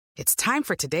It's time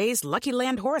for today's Lucky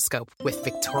Land horoscope with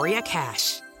Victoria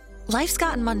Cash. Life's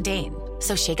gotten mundane,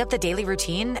 so shake up the daily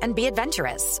routine and be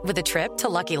adventurous with a trip to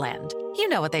Lucky Land. You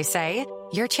know what they say,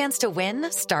 your chance to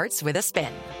win starts with a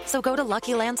spin. So go to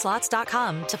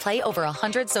LuckyLandSlots.com to play over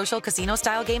 100 social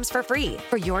casino-style games for free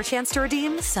for your chance to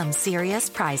redeem some serious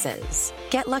prizes.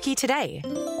 Get lucky today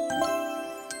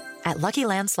at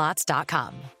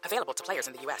LuckyLandSlots.com. Available to players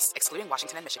in the U.S., excluding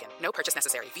Washington and Michigan. No purchase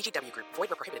necessary. VGW Group. Void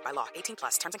where prohibited by law.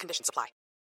 18+. Terms and conditions apply.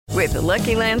 With the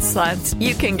Lucky Land Slots,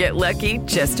 you can get lucky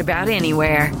just about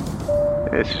anywhere.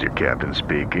 This is your captain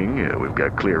speaking. We've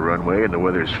got clear runway and the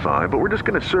weather's fine, but we're just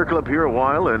going to circle up here a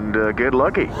while and get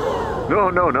lucky.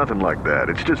 No, nothing like that.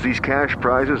 It's just these cash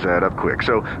prizes add up quick.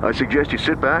 So I suggest you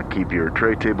sit back, keep your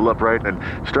tray table upright, and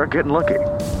start getting lucky.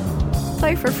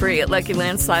 Play for free at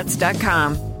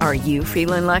LuckyLandSlots.com. Are you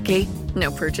feeling lucky? No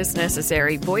purchase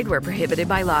necessary. Void where prohibited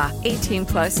by law.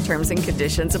 18+ terms and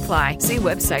conditions apply. See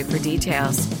website for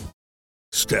details.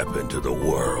 Step into the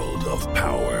world of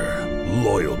power,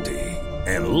 loyalty,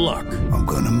 and luck. I'm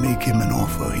going to make him an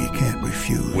offer he can't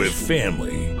refuse. With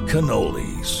family,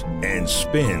 cannolis, and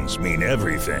spins mean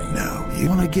everything. Now, you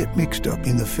want to get mixed up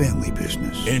in the family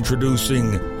business.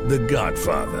 Introducing The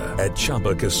Godfather at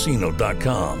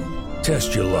ChumbaCasino.com.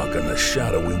 Test your luck in the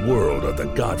shadowy world of The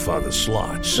Godfather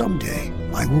slot. Someday,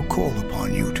 I will call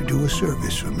upon you to do a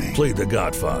service for me. Play The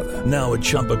Godfather, now at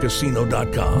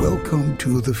ChumbaCasino.com. Welcome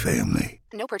to the family.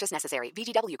 No purchase necessary.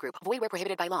 VGW Group. Void where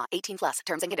prohibited by law. 18+.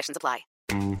 Terms and conditions apply.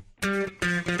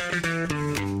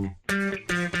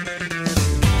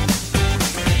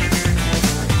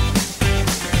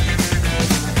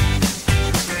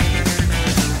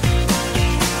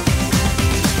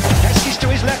 Heskey's to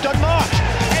his left on mark.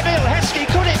 Emil Heskey,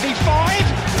 could it be 5?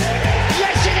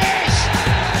 Yes, it is!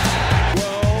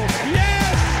 Well,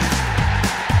 yes!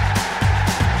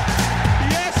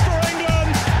 Yes for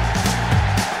England!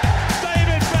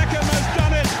 David Beckham has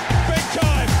done it big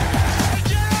time!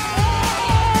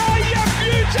 Oh, you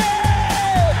beauty!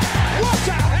 What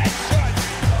a headshot!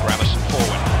 Ramison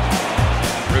forward.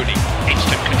 Rooney,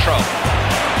 instant control.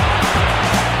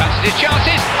 Fancies his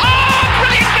chances. Oh,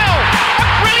 brilliant goal!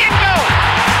 A brilliant goal!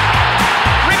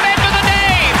 Remember the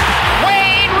name,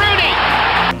 Wayne Rooney!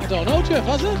 I don't know, Jeff,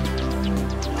 has it?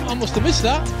 I must have missed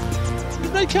that.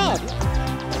 Red card.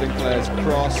 Sinclair's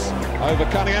cross over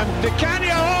Cunningham. Di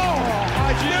Canio! Oh,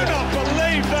 I do not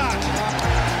believe that!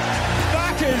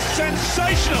 That is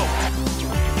sensational!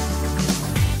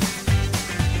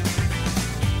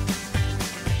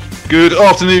 Good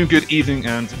afternoon, good evening,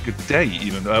 and good day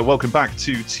even. Welcome back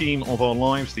to Team of Our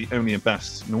Lives, the only and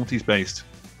best noughties-based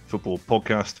football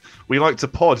podcast. We like to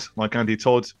pod like Andy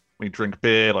Todd, we drink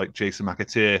beer like Jason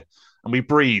McAteer, and we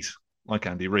breed like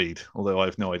Andy Reid, although I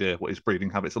have no idea what his breeding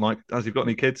habits are like. As you've got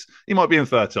any kids, he might be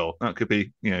infertile. That could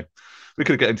be, we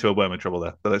could get into a worm of trouble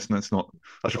there, but that's not.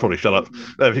 I should probably shut up.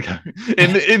 There we go.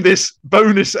 In this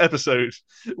bonus episode,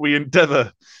 we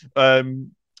endeavour.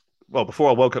 Before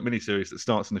our World Cup mini-series that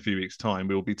starts in a few weeks' time,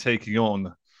 we will be taking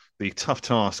on the tough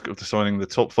task of deciding the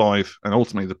top 5 and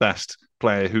ultimately the best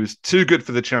player who is too good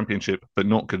for the Championship but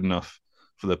not good enough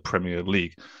for the Premier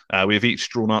League. We have each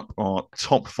drawn up our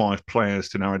top 5 players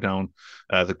to narrow down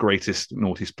the greatest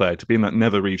noughties player to be in that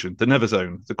never region, the never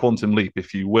zone, the quantum leap,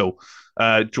 if you will.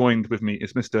 Joined with me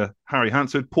is Mr. Harry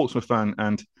Hansford, Portsmouth fan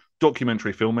and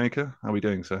documentary filmmaker. How are we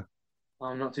doing, sir?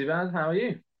 I'm not too bad. How are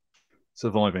you?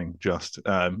 Surviving, just.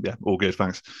 All good,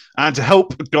 thanks. And to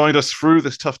help guide us through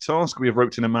this tough task, we have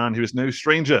roped in a man who is no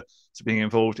stranger to being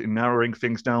involved in narrowing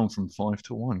things down from 5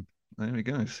 to 1. There we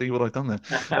go. See what I've done there.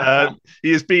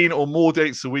 He has been on more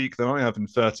dates a week than I have in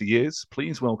 30 years.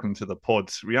 Please welcome to the pod,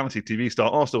 reality TV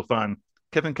star, Arsenal fan,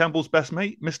 Kevin Campbell's best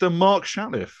mate, Mr. Mark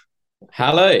Shatliff.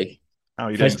 Hello. How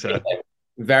are you doing, sir?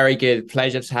 Very good.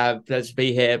 Pleasure to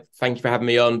be here. Thank you for having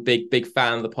me on. Big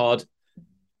fan of the pod.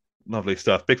 Lovely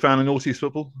stuff. Big fan of noughties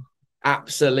football?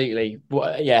 Absolutely.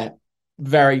 Yeah.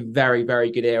 Very, very,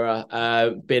 very good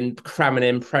era. Been cramming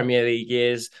in Premier League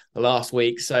years the last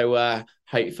week. So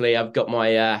hopefully I've got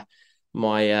my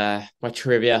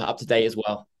trivia up to date as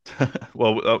well.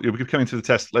 Well, you'll be coming to the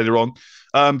test later on.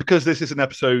 Because this is an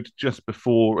episode just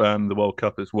before the World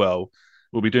Cup as well,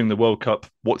 we'll be doing the World Cup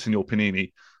What's in Your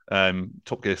Panini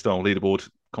Top Gear style leaderboard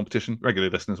competition. Regular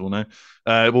listeners will know.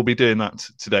 We'll be doing that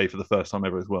today for the first time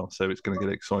ever as well. So it's going to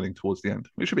get exciting towards the end.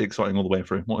 It should be exciting all the way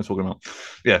through. What am I talking about?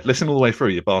 Yeah, listen all the way through,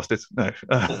 you bastards. No.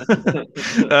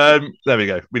 There we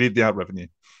go. We need the ad revenue.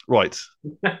 Right.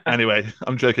 Anyway,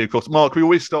 I'm joking, of course. Mark, we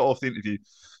always start off the interview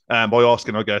by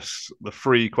asking, I guess, the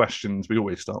 3 questions we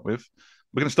always start with.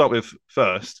 We're going to start with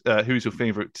first, who's your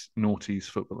favourite noughties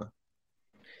footballer?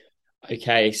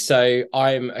 Okay, so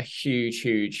I'm a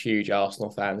huge Arsenal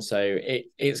fan. So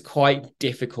it's quite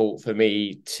difficult for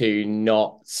me to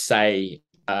not say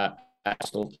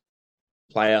Arsenal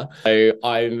player. So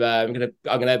I'm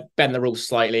gonna bend the rules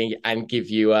slightly and give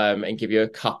you a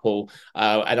couple,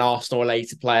 an Arsenal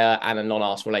related player and a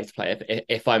non-Arsenal related player,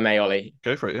 if I may, Ollie.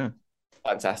 Go for it, yeah.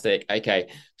 Fantastic.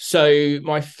 Okay, so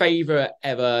my favorite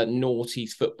ever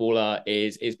noughties footballer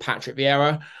is Patrick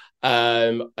Vieira.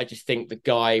 I just think the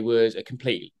guy was a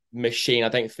complete machine. I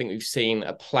don't think we've seen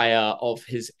a player of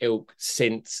his ilk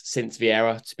since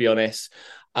Vieira, to be honest.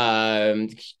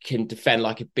 Can defend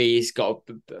like a beast, got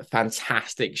a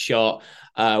fantastic shot,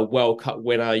 World Cup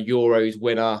winner, Euros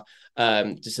winner,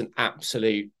 just an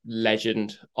absolute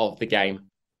legend of the game.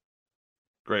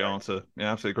 Great answer.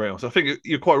 Yeah, absolutely great answer. I think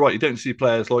you're quite right. You don't see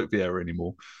players like Vieira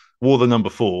anymore. Wore the number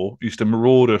 4, used to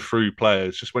marauder through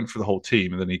players, just went through the whole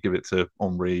team, and then he'd give it to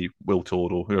Henry,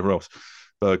 Wiltord, or whoever else,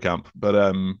 Bergkamp.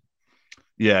 But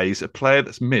yeah, he's a player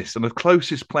that's missed. And the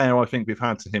closest player I think we've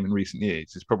had to him in recent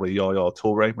years is probably Yaya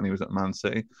Toure when he was at Man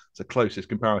City. It's the closest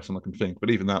comparison I can think. But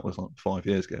even that was like 5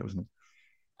 years ago, wasn't it?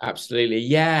 Absolutely.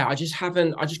 Yeah, I just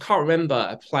can't remember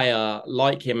a player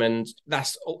like him. And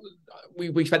that's,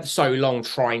 we spent so long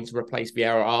trying to replace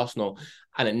Vieira at Arsenal,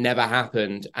 and it never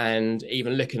happened. And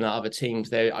even looking at other teams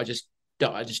there, I just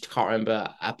can't remember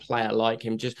a player like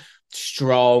him. Just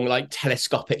strong, like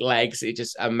telescopic legs. It's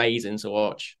just amazing to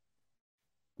watch.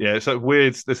 Yeah, it's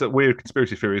there's that weird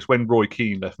conspiracy theory. It's when Roy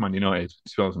Keane left Man United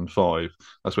in 2005.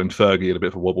 That's when Fergie had a bit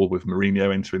of a wobble with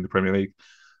Mourinho entering the Premier League.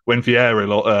 When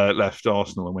Vieira left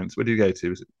Arsenal and went, where did he go to?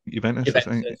 Was it Juventus? I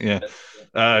think? Yeah.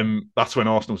 That's when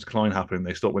Arsenal's decline happened.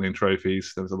 They stopped winning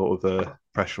trophies. There was a lot of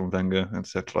pressure on Wenger,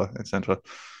 etc., etc.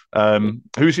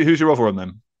 Who's your other one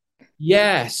then?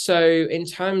 Yeah, so in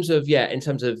terms of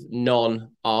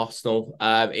non-Arsenal,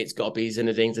 it's got to be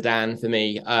Zinedine Zidane for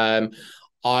me.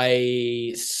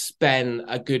 I spent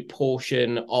a good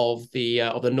portion of the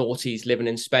noughties living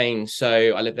in Spain.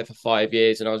 So I lived there for 5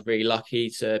 years, and I was really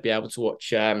lucky to be able to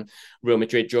watch Real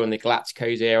Madrid during the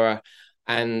Galacticos era.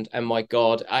 And my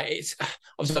God,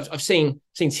 I've seen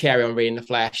Thierry Henry in the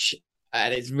flesh,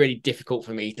 and it's really difficult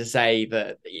for me to say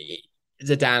that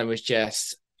Zidane was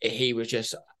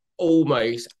just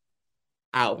almost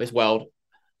out of this world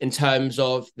in terms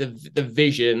of the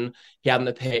vision he had on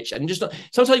the pitch. And just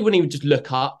sometimes you wouldn't even just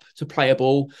look up to play a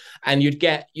ball, and you'd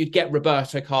get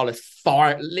Roberto Carlos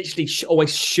literally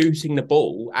always shooting the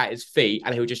ball at his feet,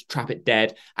 and he would just trap it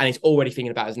dead, and he's already thinking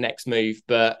about his next move.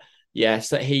 But yeah,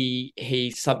 so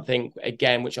he's something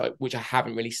again which I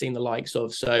haven't really seen the likes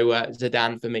of. So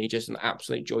Zidane for me, just an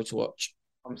absolute joy to watch.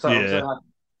 I'm so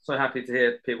happy to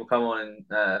hear people come on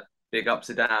and big up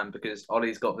Zidane, because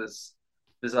Ollie's got this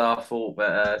bizarre thought,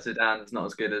 but Zidane is not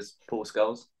as good as Paul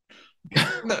Scholes.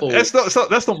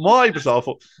 That's not my bizarre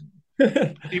thought.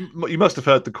 You must have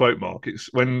heard the quote, Mark. It's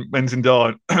when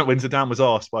Zidane was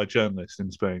asked by a journalist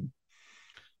in Spain.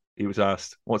 He was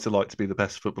asked, "What's it like to be the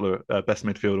best footballer, best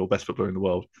midfielder, or best footballer in the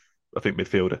world?" I think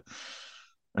midfielder.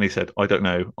 And he said, "I don't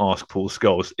know. Ask Paul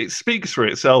Scholes." It speaks for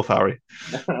itself, Harry.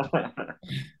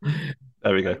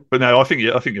 There we go. But no, I think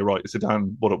you're right.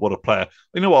 Zidane, what a player.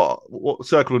 You know what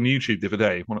circled on YouTube the other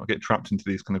day when I get trapped into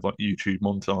these kind of like YouTube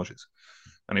montages,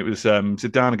 and it was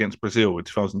Zidane against Brazil in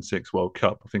 2006 World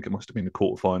Cup. I think it must have been the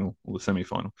quarterfinal or the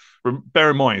semi-final. Bear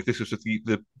in mind, this was just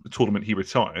the tournament he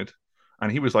retired,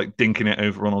 and he was like dinking it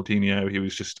over Ronaldinho. He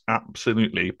was just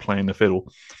absolutely playing the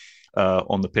fiddle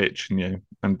on the pitch,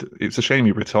 and it's a shame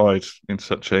he retired in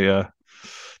such a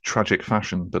tragic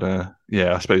fashion. But I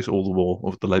suppose all the more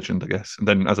of the legend, I guess. And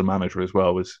then as a manager as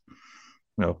well, was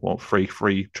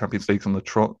three Champions Leagues on the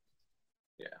trot.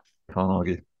 Yeah, can't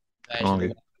argue.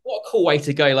 What a cool way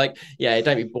to go! Like, yeah,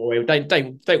 don't be boring.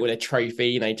 Don't win a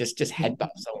trophy. Just headbutt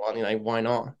someone. Why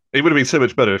not? It would have been so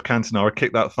much better if Cantona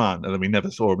kicked that fan and then we never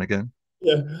saw him again.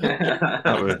 Yeah.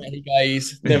 Hey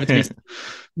guys, never to be...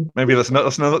 Maybe that's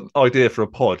another idea for a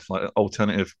pod, like an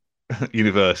alternative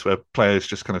universe where players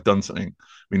just kind of done something.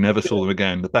 We never saw them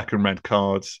again. The Beckham red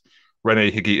cards,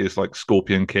 Rene Higuita's like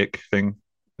scorpion kick thing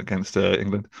against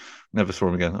England. Never saw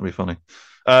him again. That'd be funny.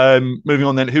 Moving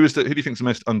on then, who do you think is the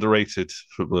most underrated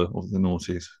footballer of the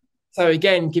noughties? So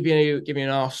again, give you an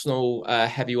Arsenal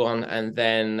heavy one, and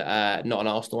then not an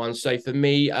Arsenal one. So for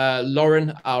me,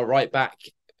 Lauren, our right back,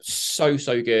 so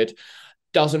good.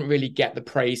 Doesn't really get the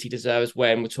praise he deserves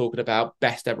when we're talking about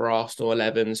best ever Arsenal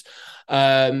 11s.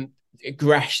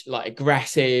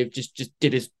 Aggressive, just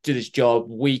did his job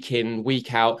week in,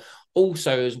 week out.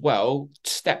 Also, as well,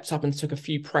 stepped up and took a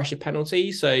few pressure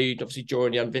penalties. So obviously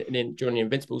during the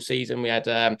Invincible season, we had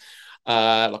like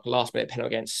a last minute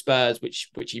penalty against Spurs, which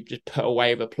he just put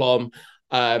away with aplomb.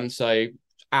 So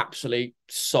absolute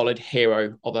solid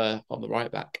hero of the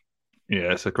right back.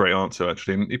 Yeah, it's a great answer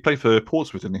actually. And he played for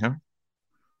Portsmouth, didn't he,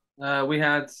 Harry? We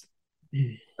had.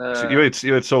 So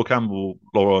you had Sol Campbell,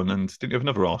 Laurent, and didn't you have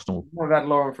another Arsenal? We've had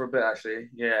Laurent for a bit actually.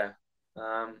 Yeah.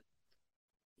 I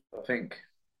think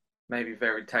maybe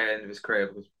very tail end of his career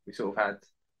because we sort of had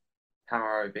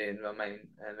Camaro being our main,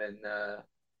 and then the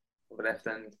left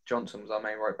end Johnson was our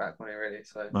main right back, wasn't he, really?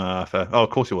 So fair. Oh, of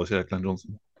course he was. Yeah, Glenn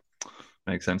Johnson.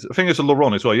 Makes sense. I think it's a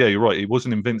Laurent as well. Yeah, you're right. He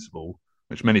wasn't invincible,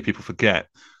 which many people forget.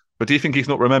 But do you think he's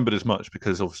not remembered as much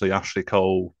because obviously Ashley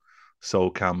Cole,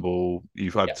 Sol Campbell,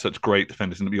 you've had such great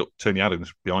defenders, and you've got Tony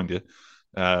Adams behind you,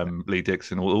 Lee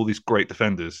Dixon, all these great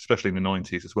defenders, especially in the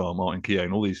 90s as well, Martin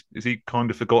Keown, all these. Is he kind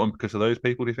of forgotten because of those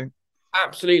people, do you think?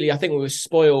 Absolutely. I think we were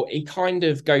spoiled. He kind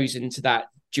of goes into that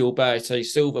Gilberto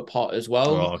Silva pot as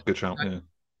well. Oh, good shout, yeah.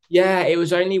 Yeah, it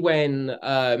was only when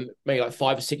maybe like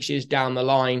 5 or 6 years down the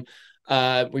line,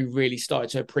 we really started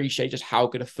to appreciate just how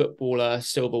good a footballer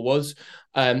Silva was.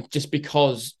 Just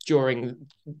because during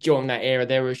that era,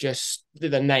 there was just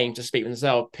the names to speak for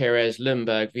themselves: Perez,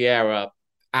 Lundberg, Vieira.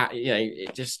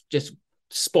 It just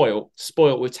spoiled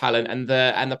with talent, and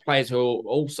the players who are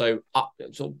also up,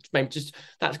 sort of maybe just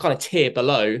that kind of tier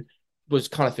below, was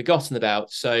kind of forgotten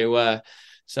about. So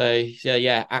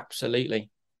yeah, absolutely.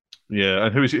 Yeah,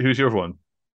 and who's your other one?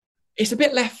 It's a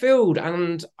bit left field,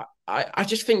 and I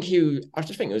just think it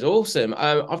was awesome.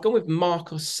 I've gone with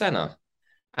Marcos Senna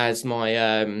as my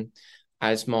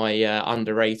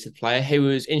underrated player, who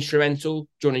was instrumental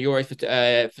during the Euro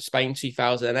for Spain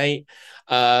 2008.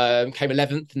 Came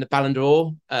 11th in the Ballon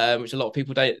d'Or, which a lot of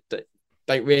people don't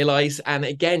realise. And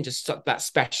again, just that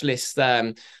specialist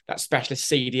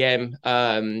CDM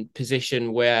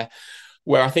position where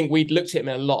I think we'd looked at him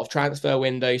in a lot of transfer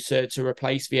windows to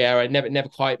replace Vieira. Never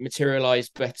quite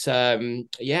materialised, but smashed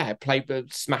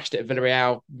it at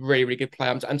Villarreal. Really, really good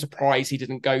player. I'm surprised he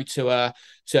didn't go to a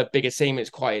bigger team.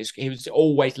 He was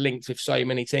always linked with so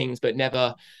many teams, but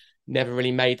never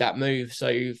really made that move.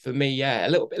 So for me, yeah, a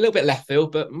little bit left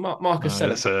field, but Marcus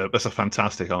Senna. That's a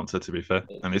fantastic answer, to be fair,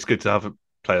 and it's good to have a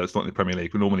player that's not in the Premier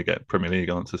League. We normally get Premier League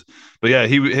answers, but yeah,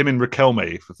 him and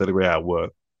Riquelme for Villarreal were.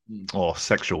 Oh,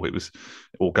 sexual. It was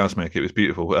orgasmic. It was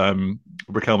beautiful.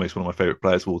 Riquelme is one of my favourite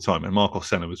players of all time, and Marcos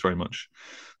Senna was very much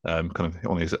kind of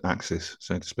on his axis,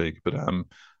 so to speak. But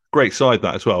great side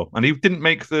that as well. And he didn't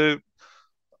make I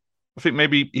think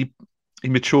maybe he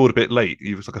matured a bit late.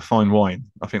 He was like a fine wine.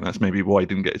 I think that's maybe why he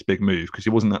didn't get his big move, because he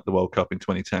wasn't at the World Cup in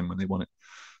 2010 when they won it.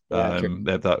 They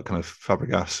had that kind of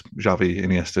Fabregas, Xavi,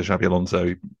 Iniesta, Xavi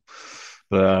Alonso.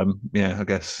 But I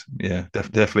guess,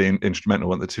 definitely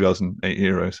instrumental at the 2008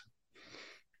 Euros.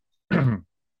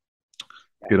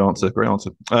 Good answer, great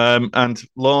answer. And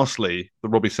lastly, the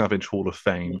Robbie Savage Hall of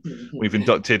Fame. We've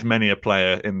inducted many a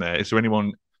player in there. Is there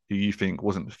anyone who you think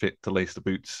wasn't fit to lace the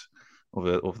boots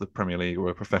of the Premier League or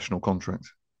a professional contract?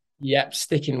 Yep,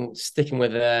 sticking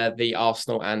with the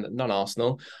Arsenal and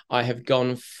non-Arsenal, I have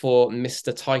gone for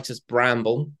Mr. Titus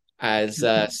Bramble as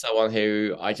someone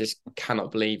who I just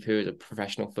cannot believe who is a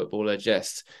professional footballer,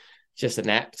 just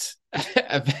inept.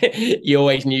 You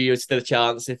always knew you stood a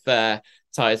chance if he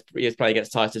was playing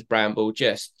against Titus Bramble.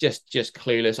 Just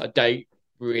clueless. I don't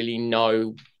really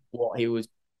know what he was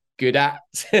good at.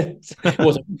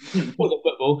 wasn't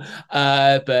football,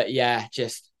 but yeah,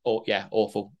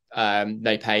 awful.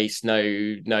 No pace,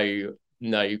 no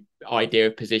idea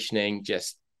of positioning.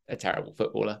 Just a terrible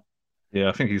footballer. Yeah,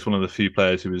 I think he's one of the few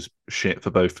players who was shit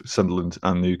for both Sunderland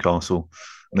and Newcastle,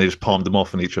 and they just palmed them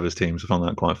off on each other's teams. I found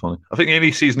that quite funny. I think the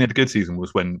only season he had a good season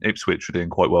was when Ipswich were doing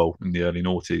quite well in the early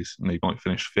noughties, and they might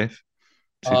finish 5th,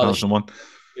 2001.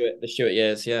 The Stuart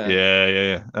years, yeah.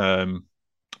 Yeah.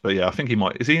 But yeah, I think he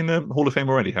might. Is he in the Hall of Fame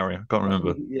already, Harry? I can't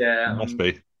remember. Yeah, he must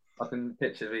be. I can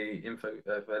picture the info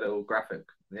of a little graphic.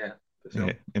 Yeah. Sure.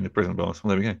 Yeah, in the prison bars. Well,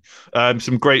 there we go.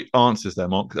 Some great answers there,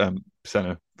 Mark.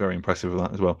 Senna, very impressive with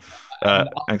that as well.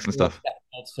 Excellent stuff.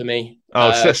 For me.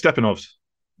 Stepanovs.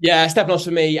 Yeah, Stepanovs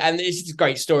for me. And it's a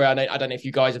great story. I don't know if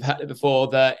you guys have heard it before,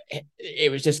 that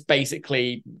it was just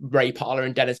basically Ray Parlour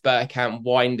and Dennis Bergkamp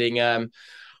winding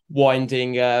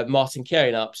Martin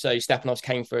Keown up. So Stepanovs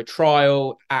came for a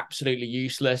trial, absolutely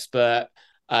useless, but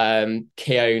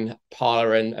Keown,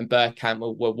 Parlour and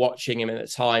Bergkamp were watching him at the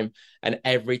time, and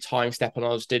every time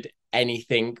Stepanovs did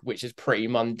anything which is pretty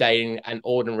mundane and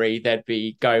ordinary, they'd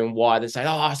be going wide and saying,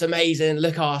 "Oh, it's amazing!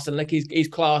 Look, Arsene, look, he's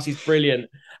class, he's brilliant."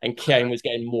 And Keown was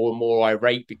getting more and more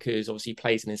irate because obviously he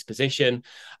plays in his position,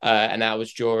 and that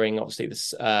was during obviously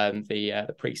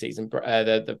the pre-season,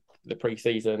 the the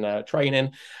pre-season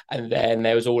training, and then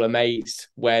they was all amazed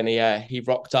when he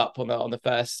rocked up on the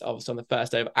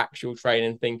first day of actual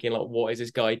training, thinking like, what is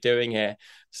this guy doing here?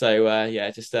 So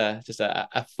just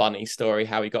a funny story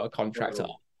how he got a contract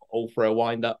all for a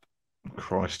wind up.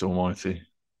 Christ Almighty,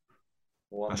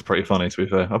 that's pretty funny. To be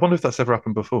fair, I wonder if that's ever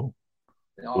happened before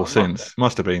or since.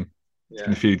 Must have been. It's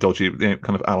been a few dodgy,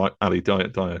 kind of Ali Dyer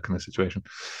kind of situation.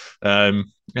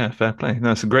 Fair play.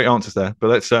 No, some great answers there. But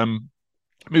let's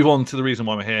move on to the reason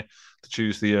why we're here, to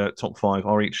choose the top five,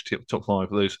 or each top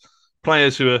five of those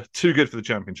players who are too good for the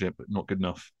Championship but not good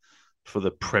enough for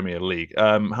the Premier League.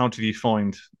 How did you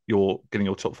find getting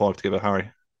your top five together,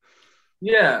 Harry?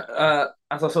 Yeah,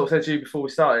 as I sort of said to you before we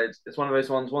started, it's one of those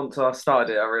ones. Once I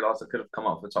started it, I realised I could have come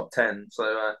up with the top 10.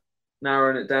 So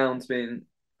narrowing it down to being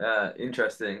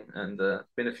interesting, and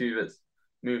been a few that's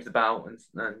moved about and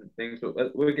things,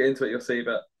 but we'll get into it. You'll see.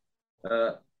 But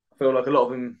I feel like a lot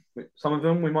of them, some of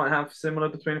them we might have similar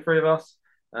between the three of us,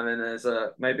 and then there's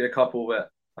maybe a couple that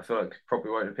I feel like probably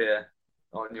won't appear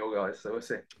on your guys. So we'll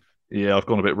see. Yeah, I've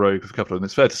gone a bit rogue with a couple of them.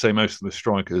 It's fair to say most of them are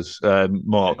strikers.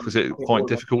 Mark, was it quite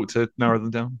difficult to narrow them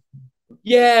down?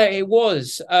 Yeah, it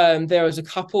was. There was a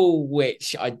couple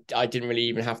which I didn't really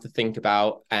even have to think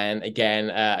about, and again,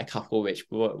 a couple which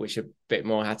a bit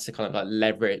more had to kind of like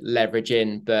leverage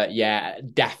in. But yeah,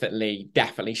 definitely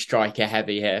striker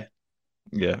heavy here.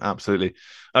 Yeah, absolutely.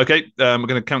 Okay, we're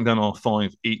going to count down our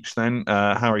five each then.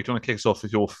 Harry, do you want to kick us off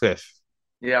with your fifth?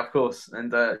 Yeah, of course. And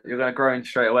you're going to groan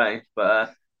straight away,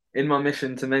 but in my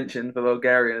mission to mention the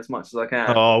Bulgarian as much as I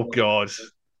can. Oh God,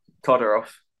 Todorov.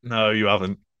 No, you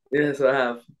haven't. Yes, I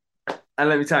have, and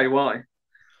let me tell you why.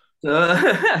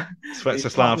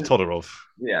 Sviatoslav Todorov.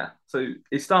 Yeah, so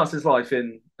he starts his life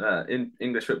in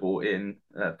English football in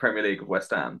Premier League of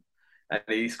West Ham, and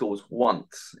he scores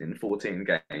once in 14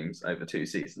 games over 2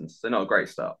 seasons. So not a great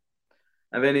start.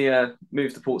 And then he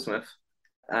moves to Portsmouth,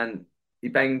 and he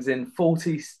bangs in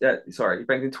 26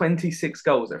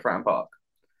 goals at Fratton Park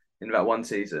in about 1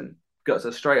 season. Got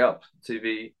us straight up to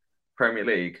the Premier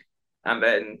League, and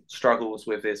then struggles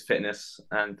with his fitness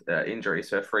and injuries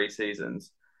for 3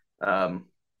 seasons. And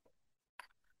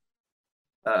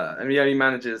he only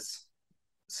manages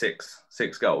six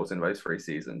goals in those 3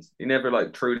 seasons. He never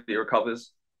truly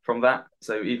recovers from that.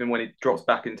 So even when he drops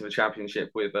back into the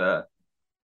Championship with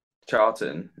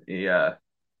Charlton, he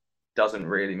doesn't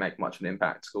really make much of an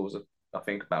impact. Scores, I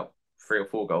think, about 3 or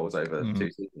 4 goals over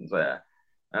 2 seasons there,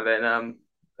 and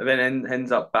then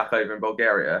ends up back over in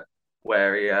Bulgaria,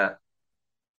 where he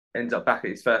ends up back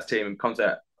at his first team and becomes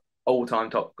an all-time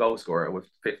top goal scorer with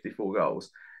 54 goals.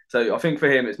 So I think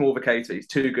for him, it's more of a case that he's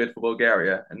too good for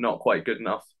Bulgaria and not quite good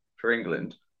enough for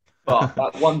England. But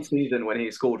that 1 season when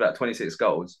he scored that 26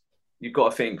 goals, you've got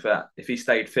to think that if he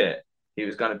stayed fit, he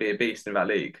was going to be a beast in that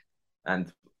league.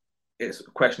 And it's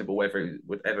questionable whether he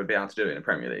would ever be able to do it in the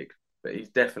Premier League. But he's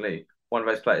definitely one of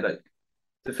those players.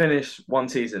 To finish 1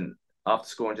 season after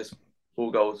scoring just 4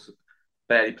 goals,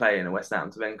 barely playing at West Ham,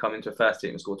 to then come into a first team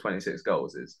and score 26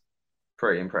 goals is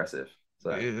pretty impressive.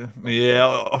 So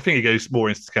yeah, I think he goes more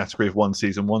into the category of 1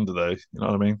 season wonder, though. You know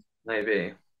what I mean?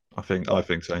 Maybe. I think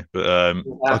so. But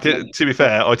to be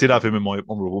fair, I did have him in my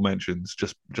honourable mentions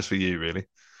just for you, really.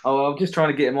 Oh, I'm just trying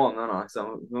to get him on, aren't I?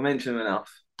 So I'll mention him enough.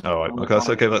 All right, okay, that's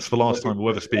okay. That's the last time we'll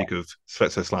ever speak of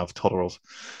Sviatoslav Todorov.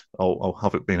 I'll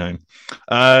have it been known.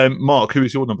 Mark, who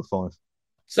is your number 5?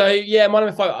 So yeah, my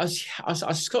number 5. I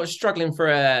was kind of struggling for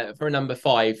a number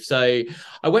 5. So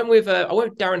I went with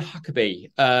Darren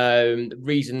Huckerby. The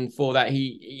reason for that,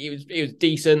 he was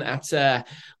decent at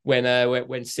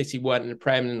when City weren't in the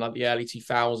Prem in the early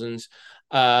 2000s.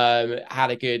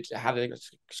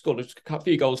 Scored a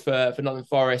few goals for Nottingham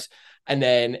Forest, and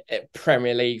then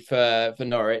Premier League for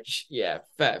Norwich. Yeah,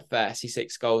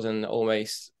 36 goals and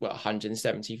almost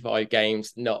 175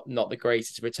 games. Not the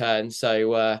greatest return.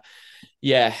 So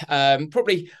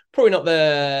probably not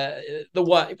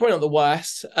the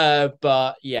worst.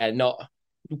 But yeah,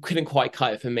 couldn't quite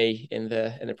cut it for me in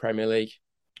the Premier League.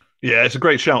 Yeah, it's a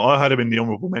great shout. I had him in the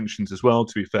honourable mentions as well,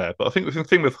 to be fair. But I think the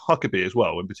thing with Huckerby as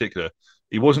well, in particular,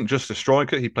 he wasn't just a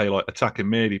striker. He played attacking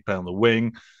mid, he played on the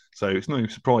wing. So it's no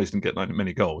surprise he didn't get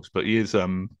many goals. But he is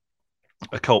a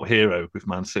cult hero with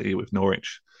Man City, with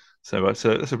Norwich. So that's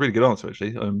a really good answer,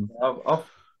 actually.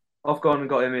 I've gone and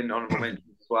got him in honourable mentions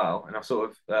as well. And I've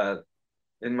sort of,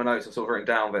 in my notes, I've sort of written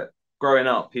down that growing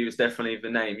up, he was definitely the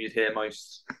name you'd hear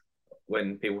most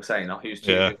when people were saying, who's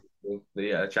too good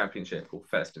the Championship or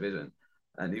First Division,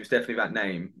 and he was definitely that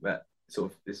name that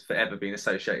sort of is forever being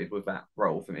associated with that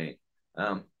role for me.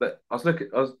 But I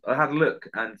had a look,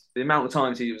 and the amount of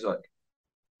times he was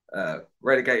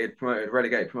relegated, promoted,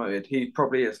 relegated, promoted. He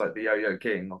probably is like the yo-yo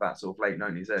king of that sort of late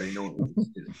 90s, early 90s.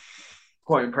 It's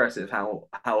quite impressive how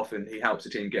often he helps the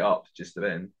team get up just to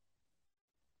then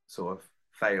sort of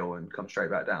fail and come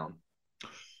straight back down.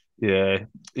 Yeah,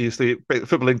 he's the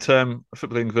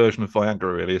footballing version of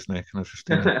Viagra, really, isn't he? Kind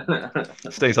of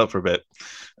just stays up for a bit.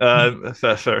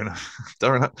 Fair enough.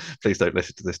 Darren, please don't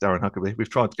listen to this, Darren Huckabee. We've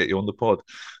tried to get you on the pod.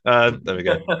 There we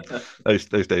go. Those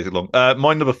days are long.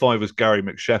 My number 5 was Gary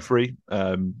McSheffrey.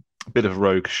 A bit of a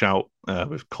rogue shout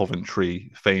with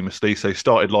Coventry, famously. So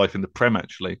started life in the Prem,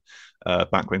 actually,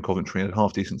 back when Coventry had a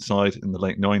half-decent side in the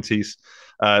late 90s.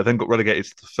 Then got relegated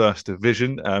to the First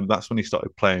Division. That's when he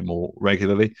started playing more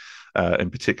regularly, in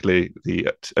particularly the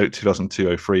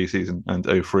 2002-03 season and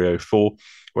 03-04,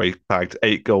 where he bagged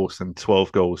 8 goals and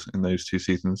 12 goals in those 2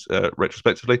 seasons,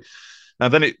 retrospectively.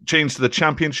 And then it changed to the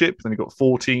Championship. Then he got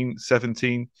 14,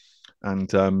 17, and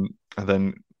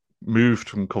then moved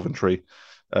from Coventry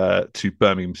to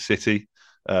Birmingham City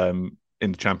in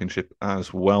the Championship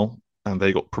as well. And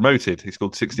they got promoted. He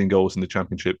scored 16 goals in the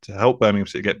Championship to help Birmingham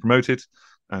City get promoted,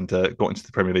 and got into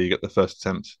the Premier League at the first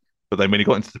attempt. But then when he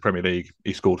got into the Premier League,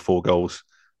 he scored 4 goals,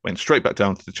 went straight back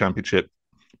down to the Championship,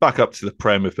 back up to the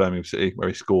Prem with Birmingham City, where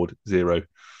he scored 0.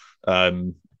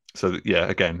 So, yeah,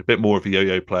 again, a bit more of a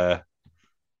yo-yo player.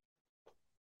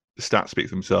 The stats speak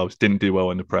for themselves. Didn't do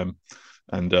well in the Prem,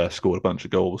 and scored a bunch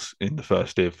of goals in the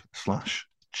First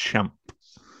Div/Champ.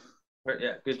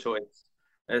 Yeah, good choice.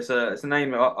 It's a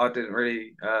name I didn't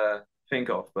really think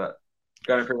of, but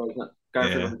going through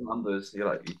those numbers, you're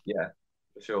like, yeah,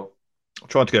 for sure. I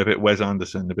tried to go a bit Wes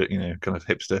Anderson, a bit, kind of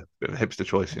hipster, bit of a hipster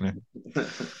choice, a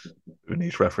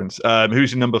niche reference.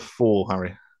 Who's your number 4,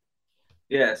 Harry?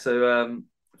 Yeah, so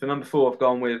for number 4, I've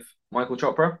gone with Michael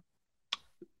Chopra.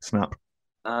 Snap.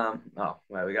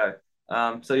 There we go.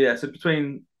 So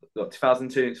between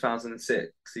 2002 and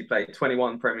 2006, he played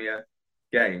 21 Premier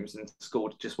games and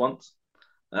scored just once.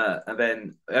 And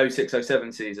then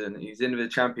 06-07 season, he's in the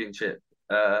Championship.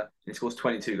 He scores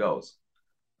 22 goals.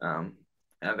 And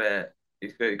then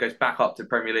he goes back up to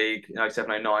Premier League in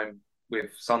 07-09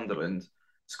 with Sunderland,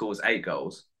 scores 8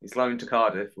 goals. He's loaned to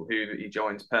Cardiff, who he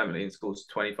joins permanently and scores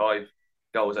 25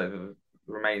 goals over the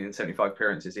remaining 75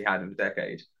 appearances he had in the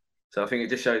decade. So I think it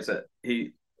just shows that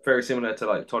he, very similar to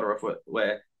like Todorov,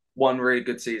 where one really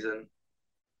good season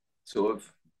sort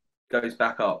of goes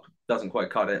back up, doesn't quite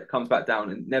cut it, comes back down,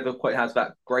 and never quite has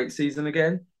that great season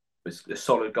again. It's a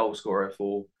solid goal scorer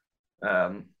for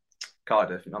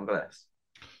Cardiff, nonetheless.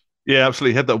 Yeah,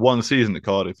 absolutely. He had that one season at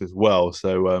Cardiff as well.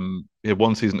 So he had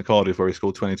one season at Cardiff where he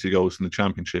scored 22 goals in the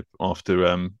Championship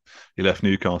after he left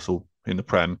Newcastle in the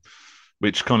Prem,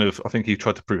 which kind of, I think he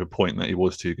tried to prove a point that he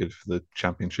was too good for the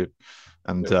Championship.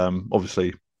 And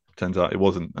obviously, turns out it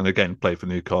wasn't. And again, played for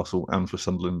Newcastle and for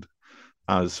Sunderland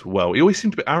as well. He always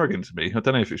seemed a bit arrogant to me. I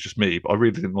don't know if it's just me, but I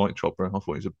really didn't like Chopra. I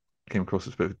thought came across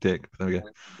as a bit of a dick. But there we go.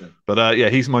 But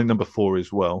he's my number 4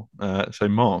 as well. So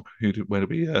Mark, where do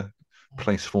we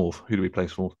place 4th? Who do we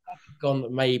place 4th? I've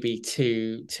gone maybe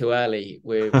too early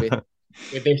with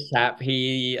with this chap.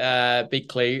 He big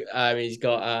clue. He's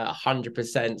got a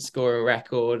 100% scoring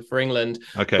record for England.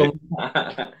 Okay.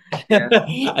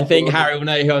 I think Harry will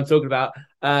know who I'm talking about.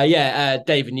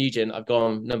 David Nugent. I've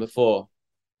gone number 4.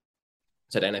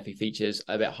 So I don't know if he features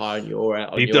a bit higher on your.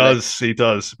 He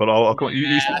does. But I'll come.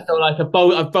 I feel like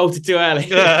I've bolted too early.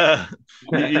 Yeah.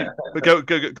 But go.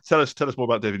 Tell us more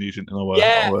about David Nugent.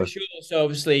 For sure. So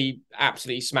obviously,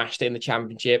 absolutely smashed it in the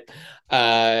Championship.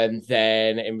 Then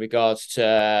in regards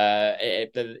to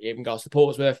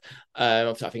Portsmouth,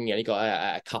 I think he only got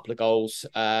a couple of goals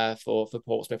for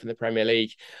Portsmouth in the Premier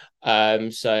League.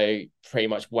 So pretty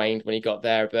much waned when he got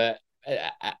there, but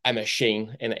a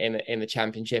machine in the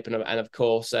Championship, and of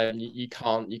course you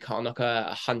can't knock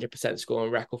a 100%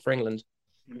 scoring record for England.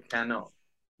 You cannot.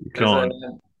 You can't.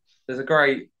 There's a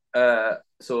great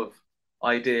sort of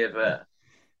idea that,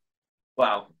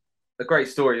 a great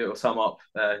story that will sum up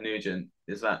Nugent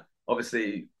is that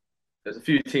obviously there's a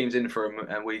few teams in for him,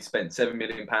 and we spent £7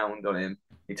 million on him.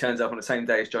 He turns up on the same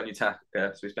day as John Utaka,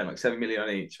 so we spent like $7 million on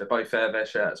each. They're both fair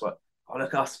shirts. Like, oh,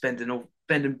 look, us spending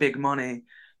big money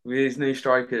with these new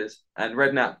strikers. And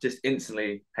Redknapp just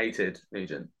instantly hated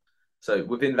Nugent. So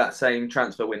within that same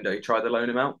transfer window, he tried to loan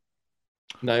him out.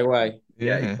 No way.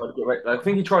 Yeah. I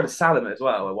think he tried to sell him as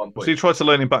well at one point. So he tried to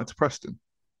loan him back to Preston?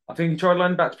 I think he tried to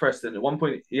loan him back to Preston. At one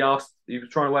point, he was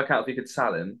trying to work out if he could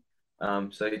sell him.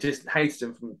 So he just hated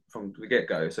him from the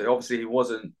get-go. So obviously he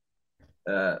wasn't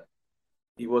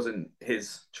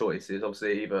his choice. It was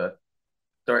obviously either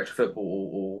director of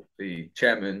football or the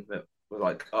chairman that was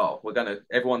like, oh,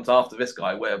 everyone's after this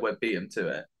guy, we'll beat him to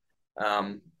it.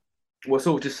 what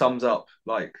sort of just sums up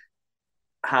like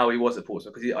how he was at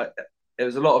Portsmouth, because it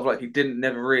was a lot of like he didn't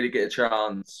never really get a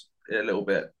chance a little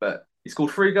bit, but he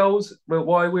scored 3 goals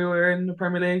while we were in the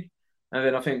Premier League, and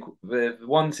then I think the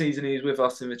one season he was with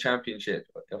us in the Championship,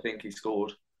 I think he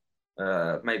scored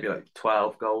maybe like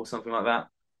 12 goals, something like that.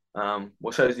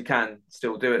 What shows he can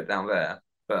still do it down there,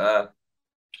 but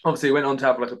obviously he went on to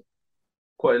have like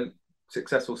quite a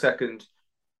successful second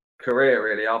career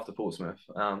really after Portsmouth.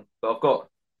 But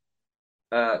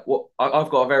I've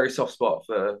got a very soft spot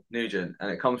for Nugent, and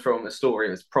it comes from a story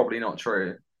that's probably not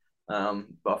true. But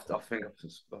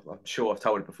I'm sure I've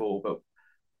told it before. But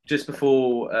just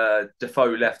before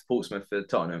Defoe left Portsmouth for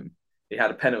Tottenham, he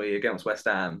had a penalty against West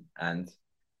Ham, and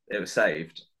it was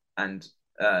saved. And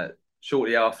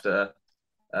shortly after,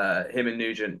 him and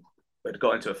Nugent had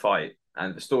got into a fight,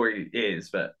 and the story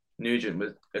is that Nugent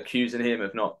was accusing him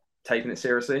of not taking it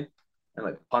seriously and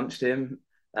like punched him.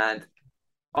 And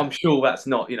I'm sure that's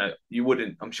not,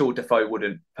 I'm sure Defoe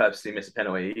wouldn't purposely miss a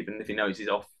penalty, even if he knows he's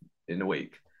off in a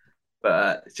week.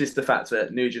 But it's just the fact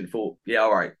that Nugent thought, yeah,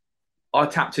 all right, I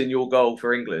tapped in your goal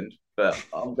for England, but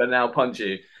I'm going to now punch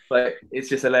you. Like, it's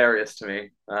just hilarious to me.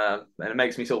 And it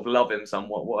makes me sort of love him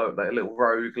somewhat. What like a little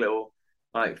rogue,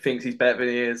 like thinks he's better than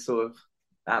he is sort of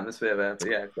atmosphere there. But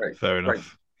yeah, great. Fair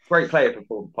enough. Great player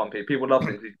for Pompey. People loved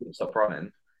him because he couldn't stop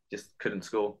running, just couldn't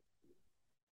score.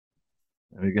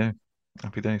 There we go.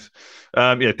 Happy days.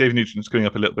 David Nugent's coming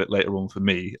up a little bit later on for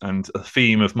me, and a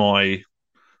theme of my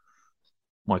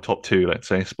top 2, let's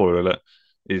say, spoiler alert,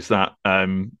 is that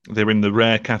they're in the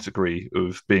rare category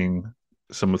of being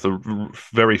some of the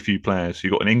very few players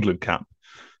who got an England cap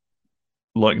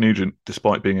like Nugent,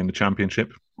 despite being in the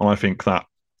Championship. And I think that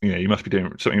you must be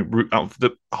doing something out of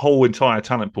the whole entire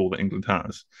talent pool that England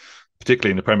has,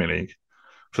 particularly in the Premier League,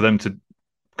 for them to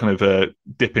kind of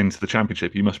dip into the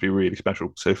Championship. You must be really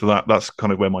special. So for that, that's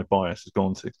kind of where my bias has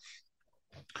gone to.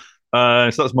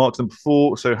 So that's Mark's number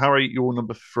 4. So Harry, your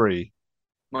number 3.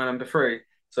 My number 3.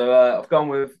 So I've gone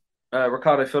with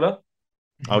Ricardo Fuller.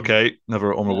 Okay,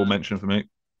 another honourable mention for me.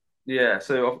 Yeah,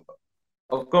 so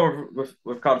I've gone with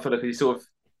Ricardo Fuller because he sort of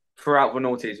throughout the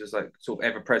noughties was like sort of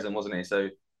ever present, wasn't he? So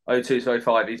 02 to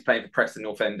 05, he's playing for Preston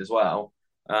North End as well.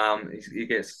 He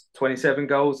gets 27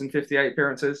 goals in 58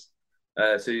 appearances.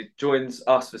 So he joins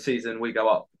us for season. We go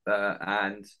up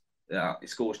and he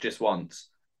scores just once.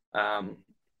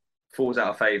 Falls out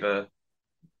of favour.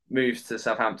 Moves to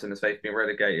Southampton as they've been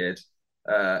relegated.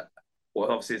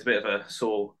 Obviously it's a bit of a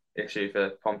sore issue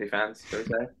for Pompey fans, shall we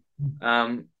say.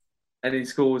 And he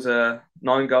scores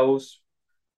 9 goals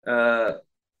for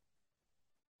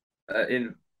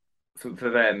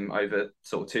them over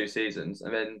sort of 2 seasons.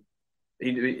 And then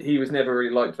he was never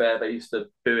really liked there. They used to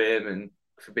boo him and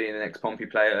for being an ex-Pompey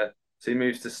player. So he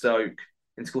moves to Stoke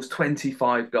and scores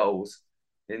 25 goals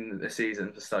in the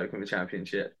season for Stoke in the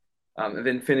Championship. And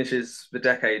then finishes the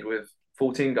decade with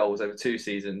 14 goals over 2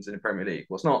 seasons in the Premier League.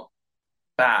 Well, it's not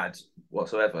bad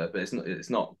whatsoever, but it's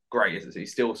not great, is it? So he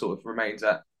still sort of remains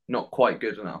at not quite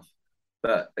good enough.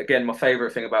 But again, my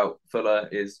favourite thing about Fuller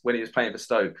is when he was playing for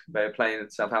Stoke, they were playing in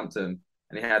Southampton,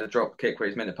 and he had a drop kick where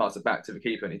he's meant to pass it back to the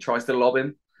keeper, and he tries to lob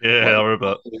him. Yeah, I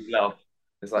remember.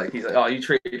 It's like he's like, "Oh, you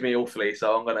treated me awfully,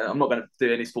 so I'm not gonna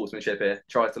do any sportsmanship here."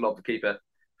 Tries to lob the keeper.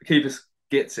 The keeper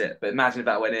gets it, but imagine if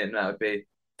that went in, that would be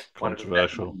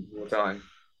controversial all the time.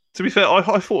 To be fair,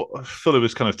 I thought Fuller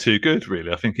was kind of too good,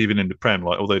 really. I think even in the Prem,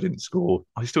 like although he didn't score,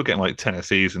 he's still getting like 10 a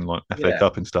season, like FA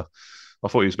Cup and stuff. I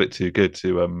thought he was a bit too good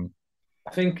to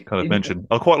I think kind of mention.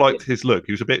 I quite liked his look.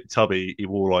 He was a bit tubby. He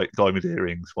wore like diamond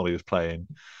earrings while he was playing.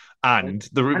 And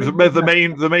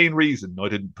the main reason I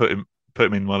didn't put him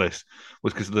in my list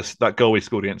was because of that goal he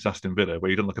scored against Aston Villa, where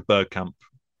he done like a Bergkamp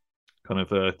kind of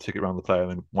took it around the player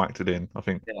and then whacked it in. I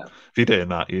think if you're doing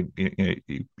that,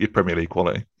 you're Premier League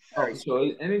quality. Oh,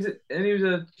 sure. And he was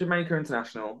a Jamaica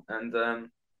international, and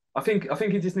I think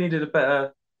he just needed a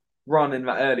better run in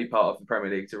that early part of the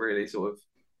Premier League to really sort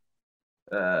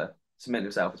of cement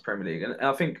himself as Premier League. And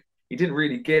I think he didn't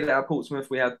really get it at Portsmouth.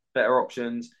 We had better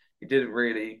options. He didn't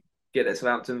really get it at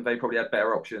Southampton. They probably had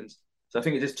better options. So I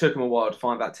think it just took him a while to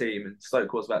find that team, and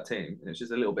Stoke was that team. And it's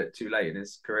just a little bit too late in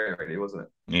his career, really, wasn't it?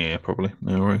 Yeah, probably.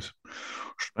 No worries.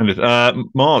 Splendid.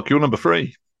 Mark, you're number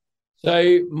 3.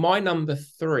 So my number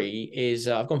 3 is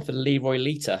I've gone for Leroy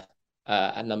Lita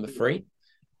at number 3.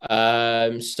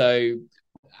 So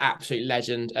absolute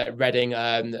legend at Reading.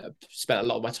 Spent a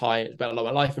lot of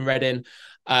my life in Reading.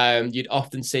 You'd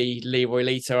often see Leroy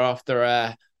Lita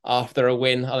after a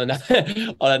win on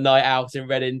a night out in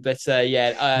Reading. But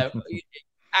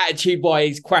attitude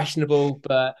wise questionable,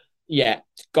 but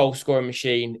goal scoring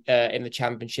machine in the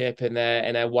Championship in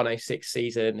their 106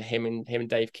 season. Him and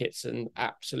Dave Kitson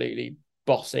absolutely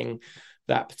bossing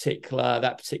that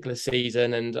particular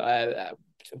season, and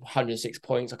 106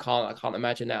 points. I can't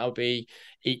imagine that'll be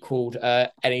equaled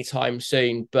anytime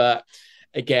soon. But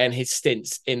again, his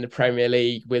stints in the Premier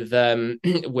League with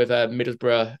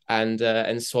Middlesbrough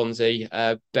and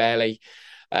Swansea, barely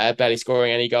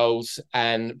scoring any goals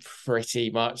and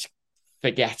pretty much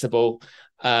forgettable.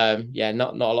 Not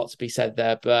a lot to be said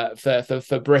there. But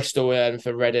for Bristol and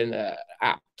for Reading,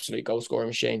 absolute goal scoring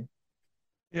machine.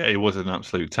 Yeah, he was an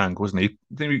absolute tank, wasn't he?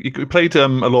 He played a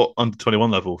lot under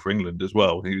 21 level for England as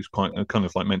well. He was kind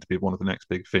of like meant to be one of the next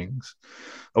big things.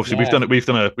 Obviously, we've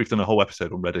done a whole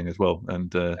episode on Reading as well,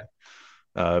 and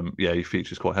he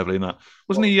features quite heavily in that.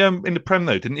 Wasn't he in the Prem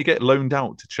though? Didn't he get loaned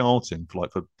out to Charlton for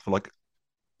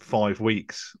 5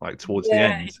 weeks, like towards the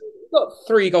end? He got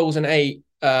 3 goals and 8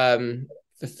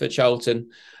 for Charlton,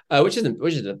 which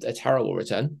isn't a terrible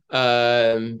return.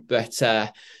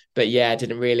 But yeah,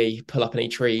 didn't really pull up any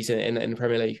trees in the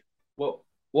Premier League. What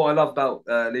I love about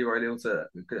Leroy Lilter,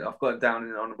 I've got it down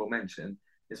in an honourable mention,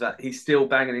 is that he's still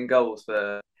banging in goals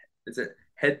for, is it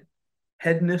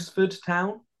Hednesford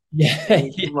Town? Yeah.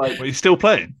 He's still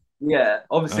playing? Yeah,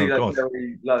 obviously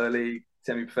very lower league,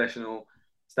 semi-professional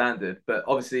standard, but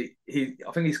obviously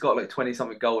I think he's got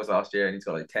 20-something goals last year, and he's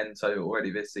got 10 total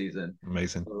already this season.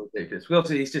 Amazing. Ridiculous. But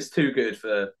obviously he's just too good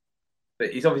for.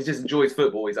 But he's obviously just enjoys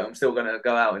football. He's like, I'm still going to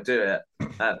go out and do it.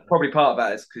 Probably part of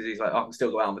that is because he's like, I can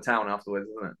still go out on the town afterwards,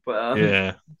 isn't it? But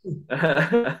yeah.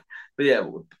 But yeah,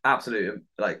 absolutely,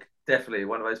 definitely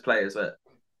one of those players that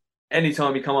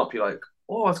anytime you come up, you're like,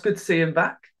 oh, it's good to see him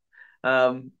back.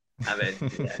 And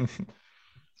then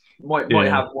might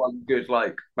have one good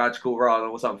magical run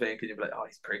or something, and you're like, oh,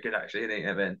 he's pretty good actually, isn't he?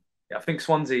 And then I think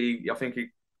Swansea, he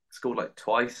scored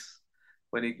twice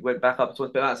when he went back up to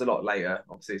Swansea, but that's a lot later.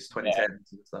 Obviously, it's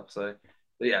 2010s and stuff. So,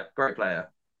 but yeah, great player.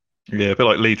 Yeah, a bit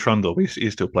like Lee Trundle. He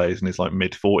still plays in his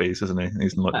mid-40s, isn't he?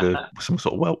 He's in some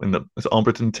sort of in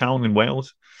Alberton Town in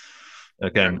Wales.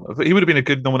 Again, he would have been a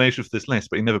good nomination for this list,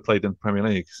 but he never played in the Premier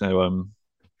League. So,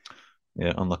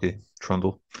 unlucky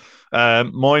Trundle.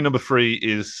 My number 3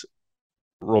 is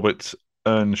Robert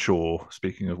Earnshaw.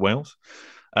 Speaking of Wales,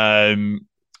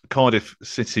 Cardiff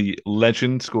City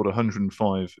legend, scored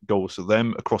 105 goals for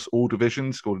them across all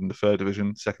divisions, scored in the 3rd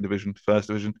division, 2nd division, 1st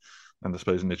division, and I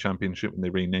suppose in the Championship when they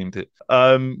renamed it.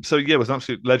 Was an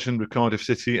absolute legend with Cardiff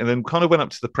City, and then kind of went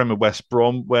up to the Premier West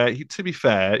Brom, where to be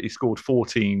fair, he scored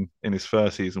 14 in his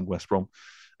first season West Brom,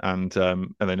 and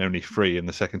then only 3 in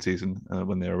the second season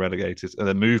when they were relegated, and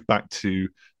then moved back to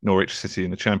Norwich City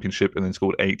in the Championship, and then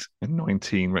scored 8 and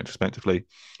 19 retrospectively,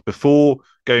 before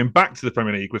going back to the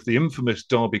Premier League with the infamous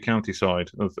Derby County side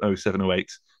of 07-08,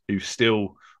 who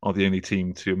still are the only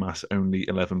team to amass only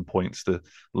 11 points, the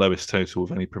lowest total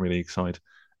of any Premier League side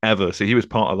ever. So he was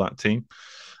part of that team,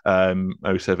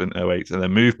 07-08, and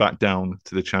then moved back down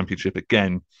to the Championship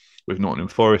again with Nottingham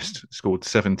Forest, scored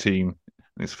 17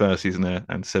 in his first season there,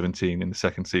 and 17 in the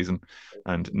second season,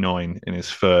 and 9 in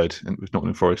his third, and with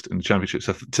Nottingham Forest in the Championship.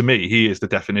 So to me, he is the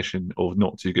definition of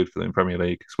not too good for them in Premier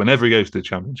League. Because whenever he goes to the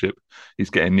Championship, he's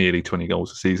getting nearly 20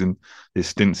 goals a season. His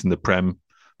stints in the Prem,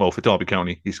 well, for Derby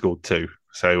County, he scored 2.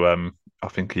 So I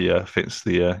think he fits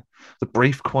the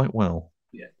brief quite well.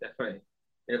 Yeah, definitely.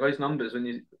 Yeah, those numbers, when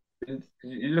you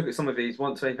look at some of these,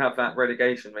 once they have that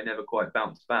relegation, they never quite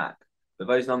bounce back. But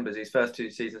those numbers, his first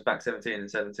 2 seasons back 17 and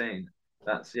 17.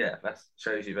 That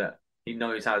shows you that he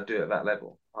knows how to do it at that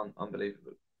level.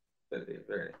 Unbelievable,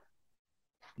 really.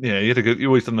 Yeah, he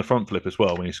always done the front flip as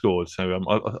well when he scored. So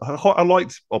I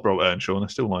liked Robert Earnshaw, and I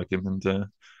still like him. And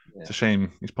it's a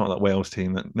shame he's part of that Wales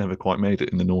team that never quite made it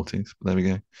in the noughties. But there we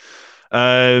go.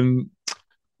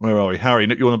 Where are we, Harry?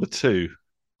 You're number 2.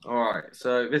 All right,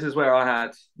 so this is where I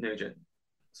had Nugent.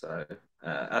 So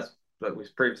as we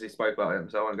previously spoke about him,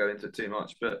 so I won't go into it too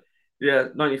much, but. Yeah,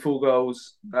 94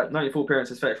 goals, 94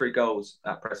 appearances, 33 goals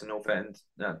at Preston North End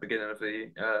at the beginning of the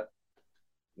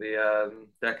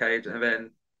decade, and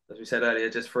then, as we said earlier,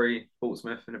 just 3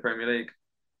 Portsmouth in the Premier League.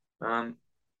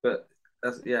 But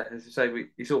as you say,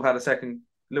 he sort of had a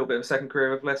little bit of a second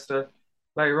career with Leicester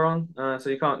later on.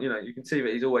 So you can see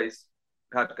that he's always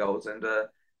had goals, and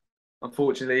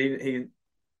unfortunately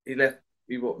he left.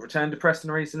 He returned to Preston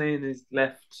recently, and he's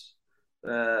left.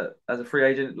 As a free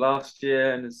agent last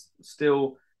year, and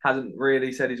still hasn't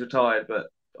really said he's retired, but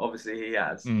obviously he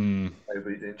has.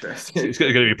 Nobody's interested. So he's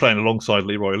going to be playing alongside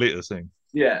Leroy Lita soon.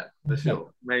 Yeah, for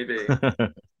sure. Maybe.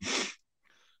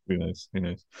 Who knows?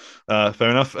 Fair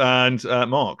enough. And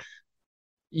Mark?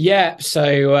 Yeah,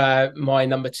 so my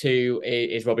number 2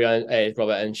 is Robert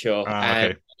Earnshaw.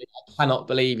 Okay. I cannot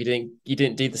believe you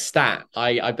didn't do the stat.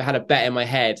 I had a bet in my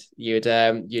head. You'd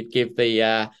give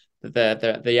the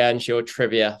Earnshaw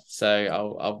trivia.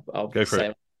 So I'll go for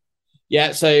it.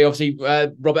 Yeah, so obviously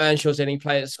Robert Earnshaw's the only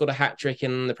player that scored a hat-trick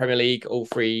in the Premier League, all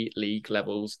three league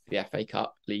levels, the FA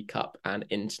Cup, League Cup and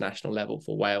international level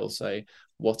for Wales. So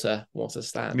what a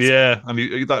stat. Yeah, I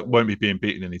mean, that won't be being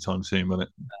beaten anytime soon, will it?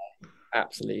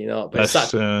 Absolutely not. But it's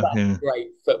such a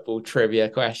great football trivia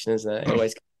question, isn't it? It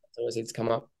always needs to come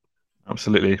up.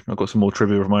 Absolutely. I've got some more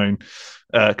trivia of my own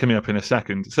coming up in a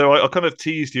second. So I kind of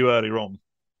teased you earlier on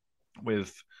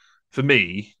with, for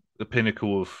me, the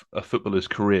pinnacle of a footballer's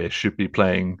career should be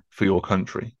playing for your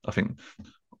country. I think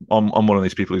I'm one of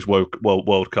these people who's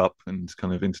World Cup and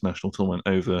kind of international tournament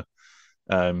over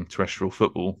terrestrial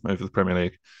football, over the Premier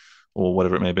League or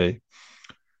whatever it may be.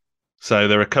 So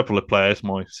there are a couple of players,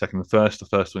 my second and first. The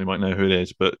first one you might know who it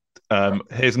is, but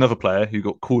here's another player who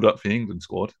got called up for the England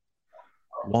squad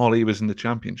while he was in the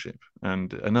Championship,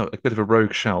 and a bit of a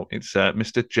rogue shout. It's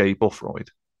Mr. Jay Bothroyd.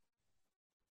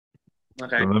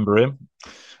 Okay, remember him?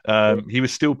 He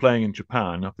was still playing in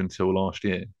Japan up until last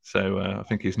year, so I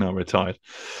think he's now retired.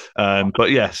 But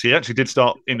yes, he actually did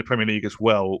start in the Premier League as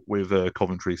well with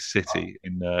Coventry City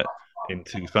in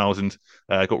 2000.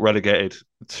 Got relegated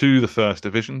to the first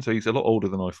division, so he's a lot older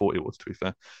than I thought he was, to be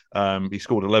fair. He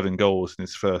scored 11 goals in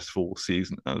his first full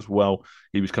season as well.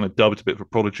 He was kind of dubbed a bit of a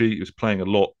prodigy. He was playing a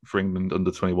lot for England under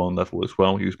 21 level as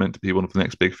well. He was meant to be one of the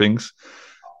next big things.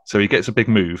 So he gets a big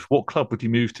move. What club would he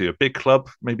move to? A big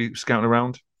club, maybe scouting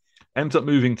around? Ends up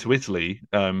moving to Italy,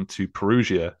 to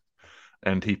Perugia,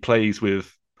 and he plays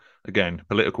with, again,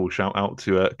 political shout out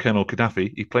to Colonel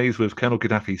Gaddafi. He plays with Colonel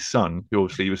Gaddafi's son, who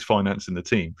obviously was financing the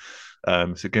team.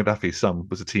 So Gaddafi's son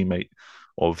was a teammate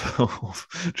of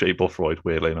Jay Bothroyd,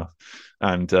 weirdly enough.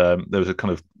 And there was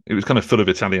it was kind of full of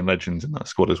Italian legends in that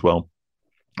squad as well.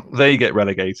 They get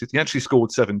relegated. He actually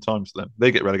scored 7 times for them.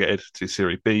 They get relegated to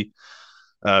Serie B.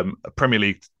 A Premier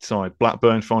League side,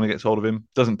 Blackburn, finally gets hold of him.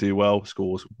 Doesn't do well,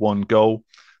 scores 1 goal.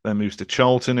 Then moves to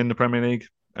Charlton in the Premier League,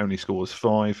 only scores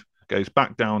 5. Goes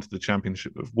back down to the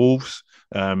Championship of Wolves,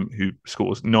 who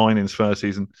scores 9 in his first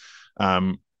season,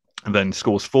 and then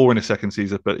scores 4 in his second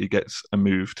season, but he gets a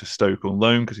move to Stoke on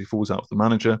loan because he falls out with the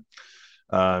manager.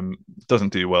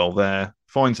 Doesn't do well there.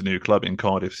 Finds a new club in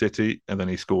Cardiff City, and then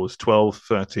he scores 12,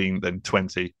 13, then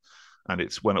 20. And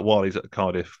it's while he's at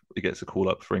Cardiff, he gets a call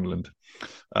up for England,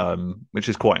 which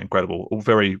is quite incredible. A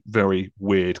very, very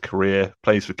weird career.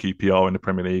 Plays for QPR in the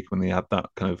Premier League when they had that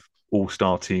kind of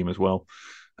all-star team as well.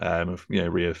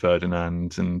 Rio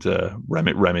Ferdinand and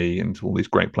Remy and all these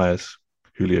great players,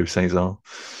 Julio Cesar.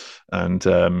 And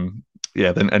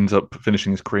then ends up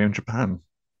finishing his career in Japan.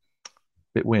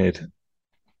 Bit weird.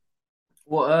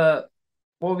 What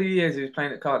were the years he was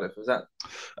playing at Cardiff? Was that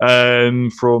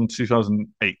from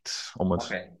 2008 onwards?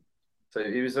 Okay, so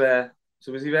he was there.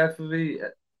 So was he there for the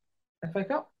FA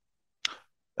Cup?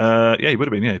 Yeah, he would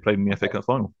have been. Yeah, he played in the FA Cup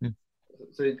final. Yeah.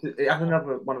 So it has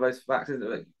another one of those facts, isn't it?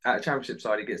 Like, at a Championship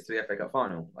side, he gets to the FA Cup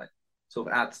final. Like, sort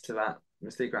of adds to that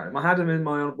mystique around him. I had him in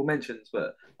my honourable mentions,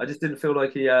 but I just didn't feel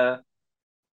like he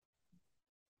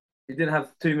didn't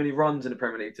have too many runs in the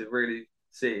Premier League to really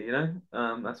see.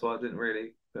 That's why I didn't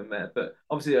really. There. But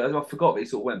obviously, I forgot that he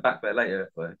sort of went back there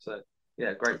later. So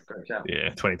yeah, great shout. Yeah,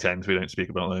 2010s. We don't speak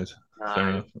about those.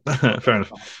 No. Fair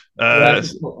enough.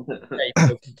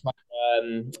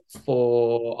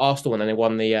 For Arsenal, and then they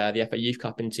won the FA Youth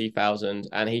Cup in 2000,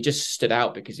 and he just stood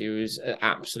out because he was an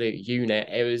absolute unit.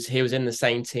 He was in the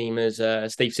same team as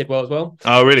Steve Sidwell as well.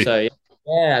 Oh, really? So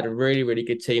yeah, had a really, really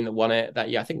good team that won it. That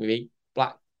year, I think we beat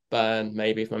Blackburn,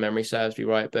 maybe if my memory serves me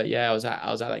right. But yeah, I was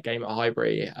at that game at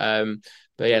Highbury.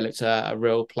 But yeah, looked a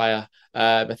real player.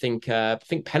 I think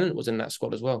Pennant was in that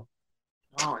squad as well.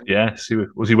 Oh, yeah.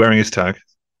 Was he wearing his tag?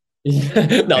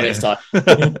 Not this time.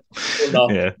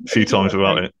 Yeah, a few times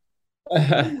without it.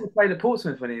 He played at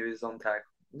Portsmouth when he was on tag.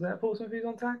 Was that Portsmouth he was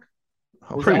on tag?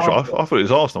 I'm pretty sure. I thought it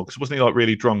was Arsenal because wasn't he like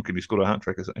really drunk and he scored a hat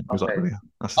trick or something? Was that really?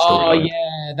 That's the story. Oh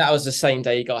yeah, that was the same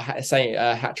day he got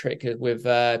a hat trick with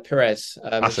Perez.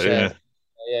 That's it.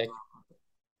 Yeah.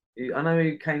 I know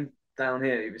he came down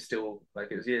here. He was still like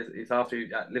it was years. It's after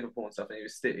at Liverpool and stuff, and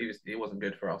he wasn't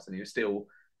good for us, and he was still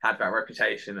had that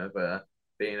reputation of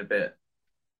being a bit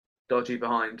dodgy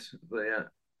behind the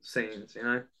scenes.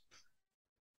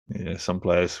 Yeah, some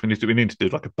players. We need to do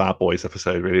like a Bad Boys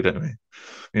episode, really, don't we?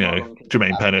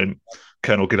 Jermaine Pennant,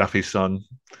 Colonel Gaddafi's son.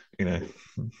 Well,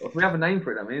 we have a name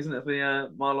for it, isn't it?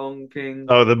 The Marlon King.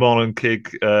 Oh, the Marlon King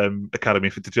Academy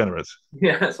for Degenerates.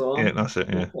 Yeah, that's all. Yeah, that's it.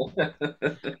 Yeah.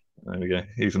 There we go.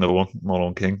 He's another one,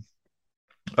 Marlon King.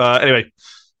 Anyway,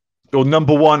 your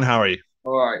number one, Harry.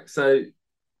 All right, so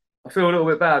I feel a little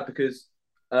bit bad because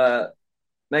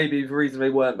maybe the reason they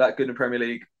weren't that good in the Premier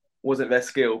League wasn't their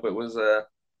skill, but was a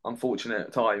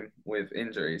unfortunate time with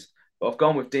injuries. But I've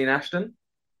gone with Dean Ashton.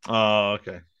 Oh,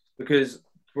 okay. Because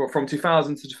from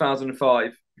 2000 to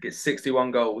 2005, he gets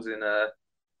 61 goals in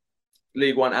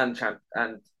League One and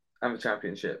the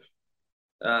Championship.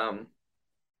 So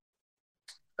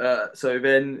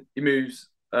then he moves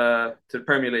to the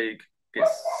Premier League,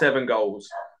 gets 7 goals,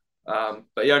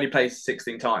 but he only plays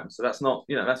 16 times. So that's not,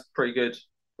 that's pretty good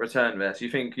return there. So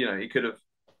you think, he could have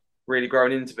really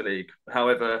grown into the league.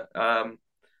 However,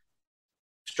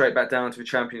 straight back down to the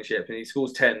Championship, and he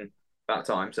scores 10 that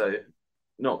time. So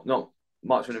not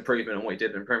much of an improvement on what he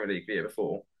did in the Premier League the year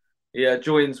before. He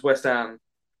joins West Ham,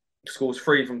 scores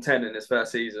 3 from 10 in his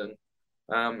first season.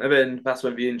 And then that's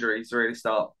when the injuries really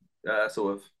start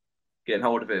sort of getting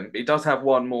hold of him. But he does have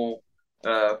one more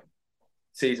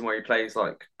season where he plays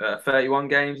 31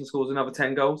 games and scores another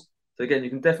 10 goals. So again, you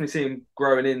can definitely see him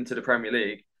growing into the Premier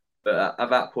League. But at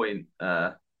that point,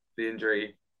 the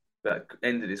injury that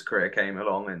ended his career came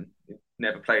along and he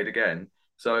never played again.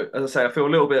 So as I say, I feel a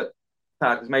little bit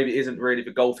bad because maybe it isn't really the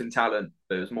golfing talent,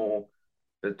 but it was more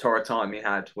the torrid time he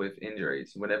had with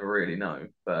injuries. We'll never really know.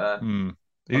 But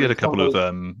he had a couple of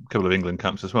England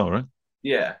caps as well, right?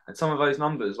 Yeah, and some of those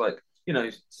numbers, 7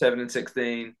 and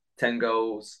 16, 10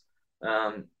 goals,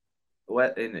 in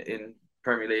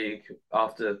Premier League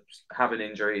after having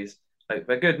injuries,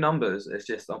 they're good numbers. It's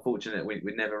just unfortunate we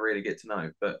never really get to know.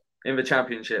 But in the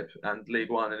Championship and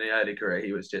League One in the early career,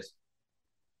 he was just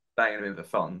banging them in for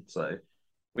fun. So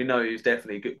we know he's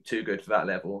definitely too good for that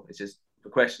level. It's just the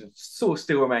question sort of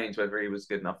still remains whether he was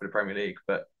good enough for the Premier League.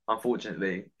 But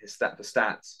unfortunately, the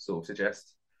stats sort of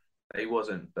suggest that he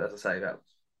wasn't. But as I say, that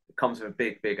comes with a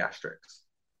big, big asterisk.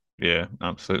 Yeah,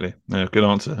 absolutely. No, good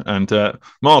answer. And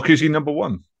Mark, who's your number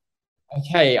one?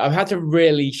 Okay, I've had to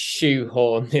really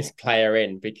shoehorn this player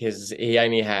in because he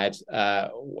only had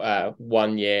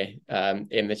 1 year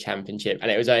in the Championship, and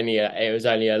it was only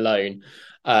a loan.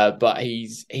 But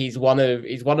he's one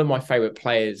of my favourite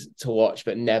players to watch,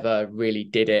 but never really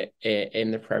did it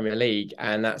in the Premier League,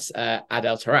 and that's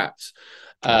Adel Taarabt.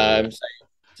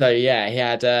 So yeah, he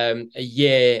had a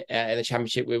year in the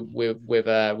Championship with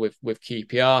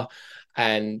QPR,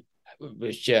 and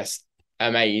was just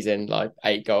amazing.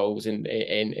 8 goals in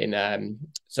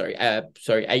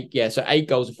 8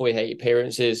 goals in 48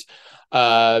 appearances.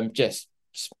 Just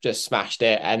smashed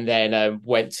it, and then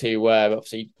went to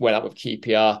obviously went up with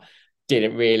QPR.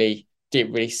 Didn't really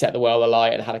set the world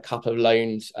alight, and had a couple of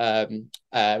loans,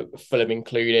 Fulham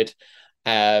included.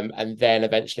 And then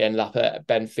eventually ended up at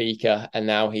Benfica, and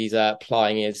now he's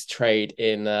plying his trade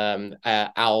in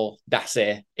Al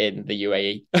Dassir in the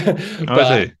UAE.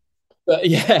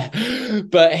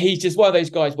 But he's just one of those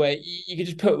guys where you could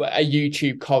just put a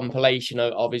YouTube compilation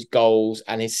of his goals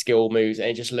and his skill moves, and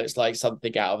it just looks like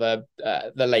something out of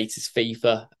the latest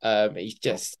FIFA. He's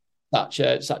just such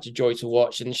a joy to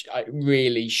watch, and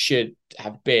really should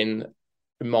have been,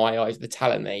 in my eyes, the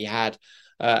talent that he had,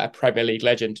 a Premier League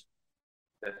legend.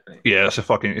 Yeah, it's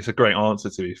a great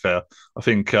answer, to be fair. I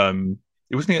think it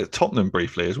wasn't at Tottenham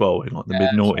briefly as well in the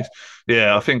mid-noughties.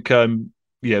 Yeah, I think those.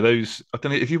 I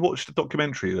don't know if you watched the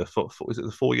documentary. Is it the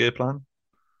 4-year plan?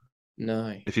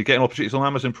 No. If you get an opportunity, it's on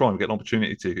Amazon Prime. Get an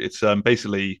opportunity to. It's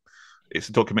basically it's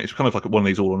a document. It's kind of like one of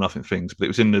these all or nothing things. But it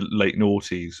was in the late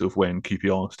noughties of when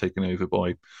QPR was taken over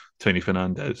by Tony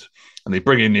Fernandez, and they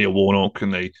bring in Neil Warnock,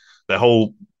 and their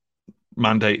whole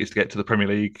mandate is to get to the Premier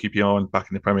League, QPR, and back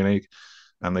in the Premier League.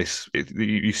 And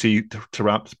you see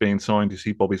Taarabt being signed, you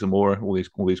see Bobby Zamora, all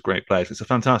these great players. It's a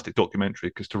fantastic documentary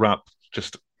because Taarabt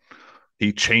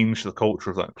he changed the culture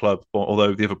of that club.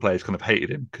 Although the other players kind of hated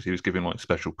him because he was given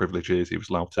special privileges, he was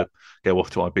allowed to go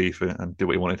off to Ibiza and do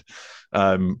what he wanted.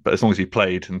 But as long as he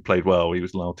played and played well, he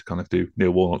was allowed to kind of do Neil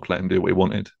Warnock, let him do what he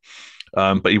wanted.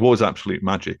 But he was absolute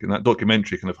magic, and that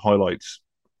documentary kind of highlights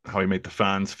how he made the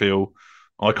fans feel.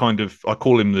 I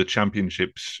call him the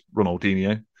Championship's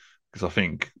Ronaldinho, because I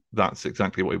think that's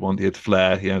exactly what he wanted. He had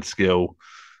flair, he had skill,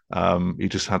 he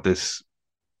just had this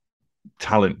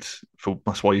talent.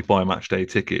 That's why you buy a match day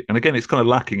ticket. And again, it's kind of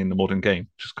lacking in the modern game.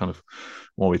 Just kind of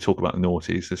while we talk about the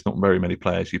noughties, there's not very many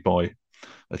players you buy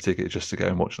a ticket just to go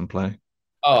and watch them play.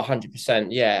 Oh, 100%.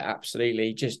 Yeah,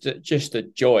 absolutely. Just a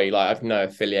joy. I've no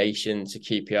affiliation to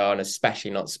QPR, and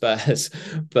especially not Spurs,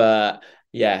 but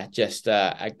yeah, just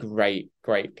a great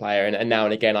player. And now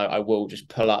and again, I will just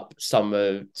pull up some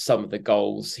of the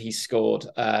goals he scored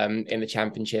in the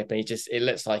Championship, and it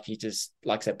looks like he just,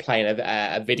 like I said, playing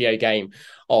a video game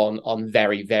on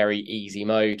very, very easy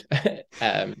mode.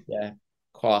 Yeah,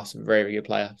 class, very, very good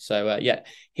player. So yeah,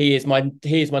 he is my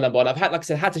number one. I've had, like I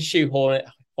said, had to shoehorn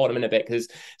him in a bit because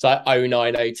it's like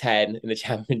 09, 010 in the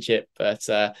championship, but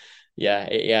yeah,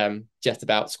 it just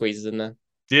about squeezes in there.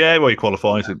 Yeah, well, he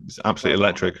qualifies. It's absolutely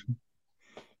electric.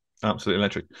 Absolutely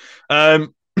electric.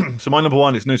 So my number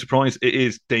one is no surprise. It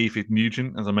is David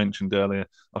Nugent, as I mentioned earlier.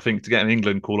 I think to get an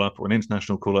England call up or an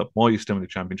international call up while you're still in the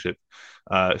championship,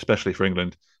 especially for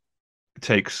England,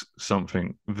 takes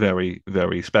something very,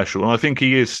 very special. And I think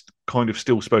he is kind of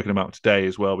still spoken about today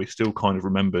as well. He's still kind of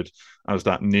remembered as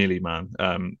that nearly man.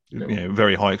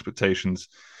 Very high expectations.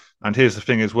 And here's the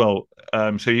thing as well.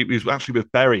 So he was actually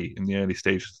with Bury in the early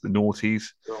stages of the noughties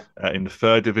in the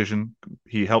third division.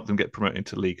 He helped them get promoted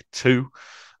into League Two,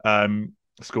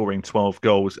 scoring 12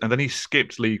 goals. And then he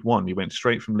skipped League One. He went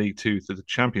straight from League Two to the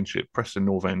Championship. Preston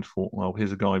North End thought, well,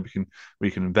 here's a guy we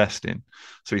can invest in.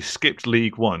 So he skipped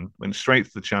League One, went straight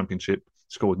to the Championship,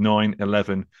 scored 9,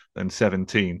 11, then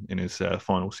 17 in his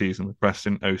final season with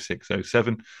Preston,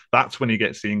 06-07. That's when he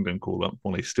gets the England call-up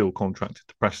while he's still contracted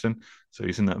to Preston. So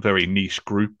he's in that very niche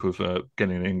group of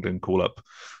getting an England call-up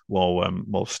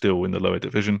while still in the lower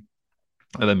division.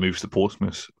 And then moves to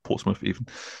Portsmouth, even,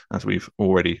 as we've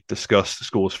already discussed.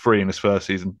 Scores 3 in his first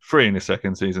season, 3 in his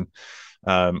second season.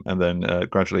 And then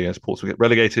gradually, as Portsmouth get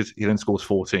relegated, he then scores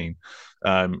 14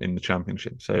 in the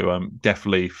Championship. So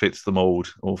definitely fits the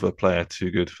mould of a player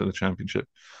too good for the Championship,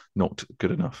 not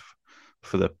good enough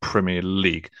for the Premier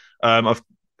League. Have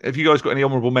you guys got any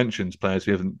honourable mentions, players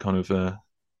we haven't kind of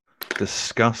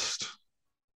discussed?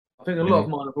 I think a lot of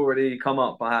mine have already come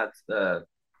up. I had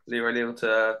Leroy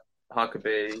Lealter,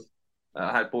 Huckabee,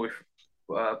 I had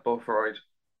Boyfroyd.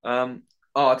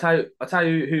 I'll tell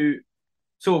you who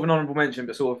sort of an honourable mention,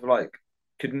 but sort of like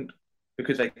couldn't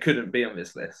be on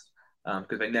this list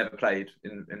because they never played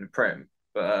in the Prem.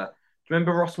 But do you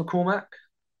remember Ross McCormack?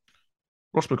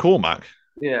 Ross McCormack?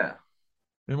 Yeah.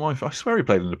 I swear he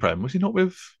played in the Prem. Was he not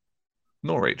with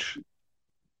Norwich?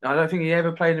 I don't think he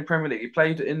ever played in the Premier League. He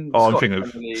played in I'm thinking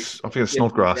of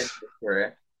Snodgrass.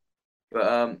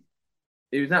 But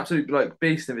he was an absolute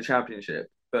beast in the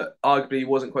Championship. But arguably he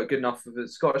wasn't quite good enough for the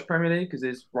Scottish Premier League because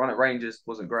his run at Rangers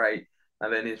wasn't great.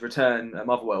 And then his return at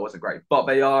Motherwell wasn't great. But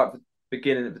they are at the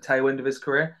beginning of the tail end of his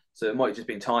career. So it might have just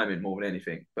been timing more than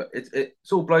anything. But it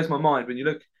sort of blows my mind when you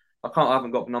look. I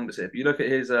haven't got the numbers here. But you look at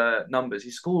his numbers.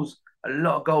 He scores a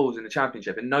lot of goals in the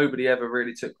Championship. And nobody ever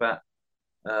really took that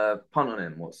punt on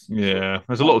him.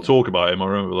 There's a lot of talk about him. I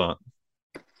remember that.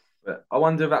 But I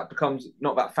wonder if that becomes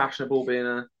not that fashionable being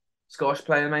a Scottish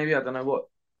player, maybe. I don't know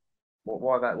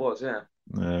why that was, yeah.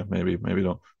 Yeah, maybe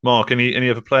not. Mark, any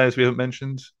other players we haven't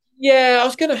mentioned? Yeah,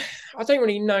 I don't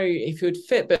really know if he would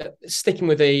fit, but sticking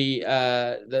with the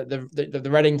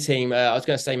Reading team, I was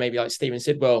gonna say maybe like Stephen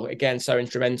Sidwell, again, so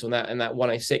instrumental in that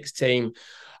 106 team.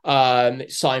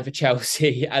 Signed for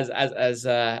Chelsea as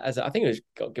I think it was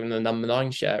got given the number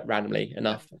 9 shirt randomly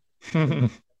enough.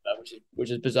 Which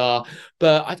is bizarre,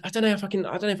 but I don't know if I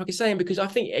can say him because I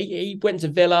think he went to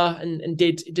Villa and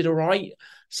did all right.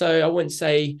 So I wouldn't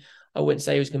say he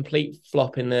was a complete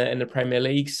flop in the Premier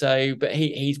League. So, but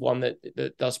he's one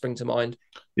that does spring to mind.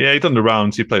 Yeah, he done the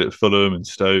rounds. He played at Fulham and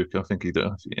Stoke. I think he did.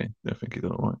 Yeah, I think he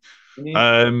did all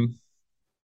right.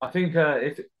 I think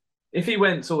if he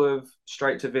went sort of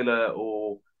straight to Villa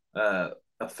or a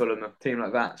Fulham, a team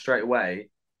like that, straight away,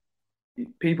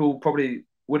 people probably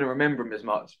wouldn't remember him as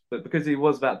much. But because he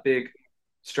was that big,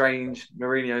 strange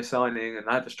Mourinho signing and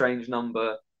had a strange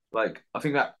number, I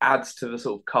think that adds to the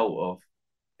sort of cult of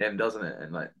him, doesn't it?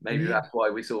 And maybe that's why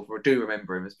we sort of do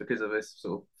remember him, is because of this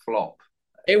sort of flop.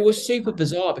 It was super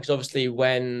bizarre because obviously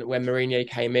when Mourinho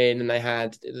came in and they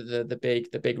had the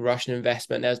big Russian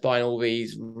investment, they was buying all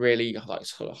these really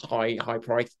sort of high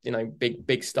price,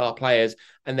 big star players,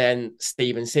 and then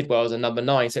Stephen Sidwell was a number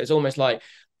 9. So it's almost like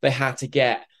they had to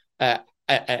get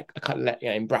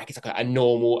in brackets a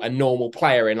normal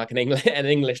player in, like an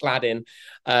English lad in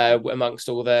amongst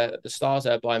all the stars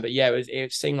they're buying. But yeah,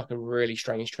 it seemed like a really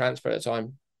strange transfer at the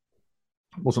time.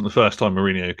 It wasn't the first time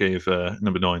Mourinho gave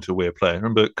number 9 to a weird player.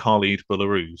 Remember Khalid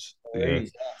Boularus? Yes.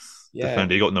 Yeah.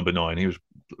 Defender. He got number 9. He was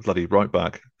bloody right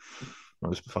back. That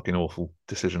was a fucking awful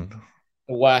decision.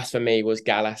 The worst for me was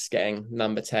Gallas getting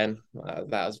number 10. That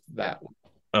was that.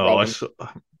 Oh, I saw.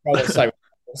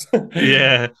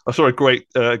 Yeah, I saw a great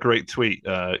tweet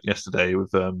yesterday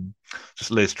with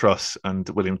just Liz Truss and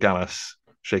William Gallas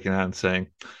shaking hands saying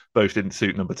both didn't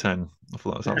suit number 10. I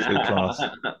thought that was absolute class.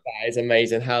 That is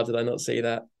amazing. How did I not see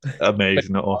that?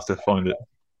 Amazing. I'll have to find it.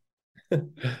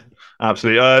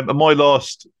 Absolutely. My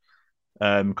last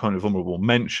kind of honourable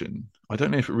mention, I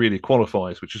don't know if it really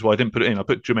qualifies, which is why I didn't put it in. I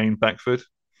put Jermaine Beckford.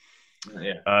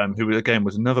 who again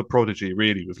was another prodigy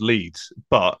really with Leeds.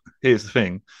 But here's the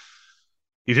thing: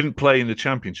 he didn't play in the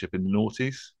Championship in the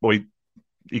noughties. Well,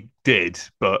 he did,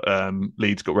 but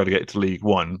Leeds got relegated to League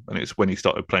One, and it's when he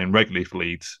started playing regularly for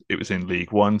Leeds. It was in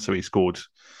League One, so he scored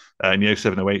in the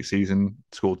 07-08 season,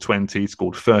 scored 20,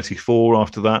 scored 34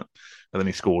 after that, and then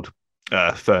he scored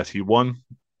 31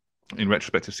 in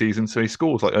retrospective seasons. So he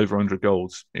scores like over 100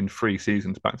 goals in 3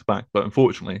 seasons back to back. But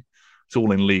unfortunately, it's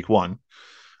all in League One.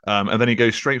 And then he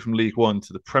goes straight from League One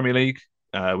to the Premier League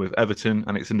with Everton,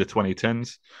 and it's in the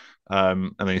 2010s.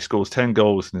 And then he scores 10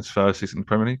 goals in his first season in the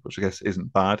Premier League, which I guess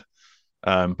isn't bad.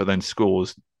 But then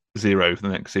scores 0 for the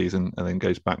next season, and then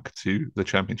goes back to the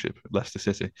Championship, Leicester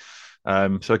City.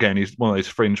 So again, he's one of those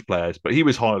fringe players, but he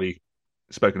was highly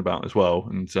spoken about as well.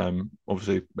 And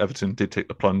obviously, Everton did take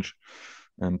the plunge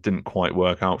and didn't quite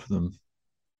work out for them.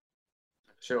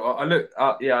 Sure, I looked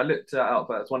up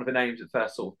Albert as one of the names that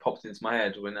first sort of popped into my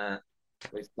head when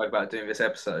we spoke about doing this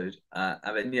episode.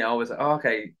 And then I was like, oh,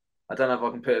 okay, I don't know if I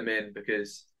can put him in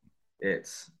because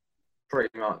it's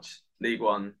pretty much League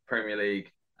One, Premier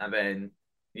League, and then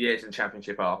years in the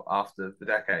Championship after the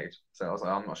decade. So I was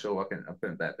like, I'm not sure I can put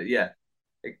him there. But yeah,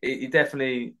 he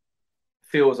definitely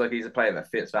feels like he's a player that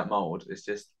fits that mould. It's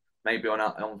just maybe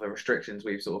on the restrictions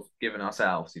we've sort of given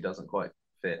ourselves, he doesn't quite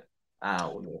fit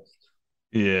our list.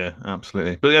 Yeah,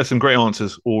 absolutely. But yeah, some great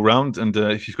answers all round. And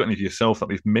if you've got any of yourself that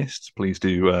we've missed, please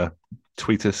do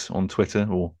tweet us on Twitter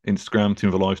or Instagram,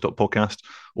 teamofalives.podcast,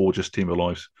 or just Team of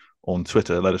Lives on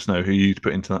Twitter. Let us know who you'd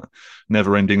put into that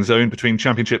never-ending zone between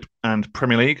Championship and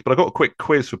Premier League. But I've got a quick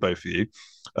quiz for both of you.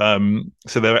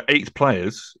 So there are 8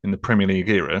 players in the Premier League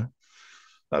era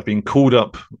that have been called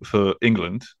up for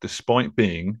England despite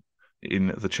being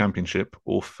in the Championship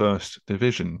or First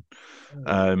Division.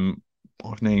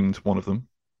 I've named one of them,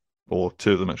 or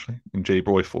 2 of them actually, in Jay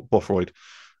Bothroyd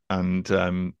and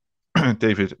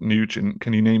David Nugent.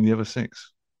 Can you name the other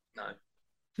 6?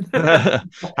 No.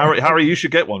 Harry, you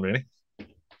should get one, really.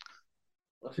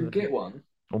 I should get one?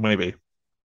 Or maybe.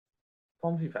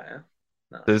 Pompey player?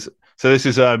 No. So this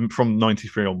is from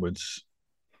 93 onwards.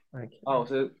 Okay. Oh,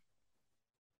 so...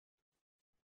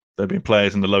 there have been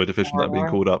players in the lower division that have been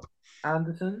called up.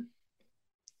 Anderson?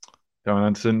 Darren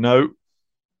Anderson, no.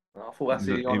 Oh, I thought that's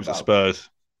who he was at Spurs.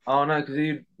 Oh, no, because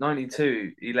he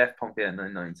 92. He left Pompey in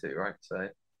 92, right? So,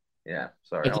 yeah,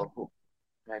 sorry.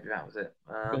 Maybe that was it.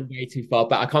 Gone way too far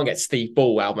back. I can't get Steve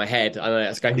Ball out of my head. I know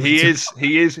that's going. He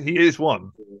is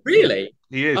one. Really?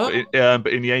 He is, but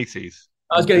in the 80s.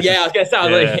 I was going to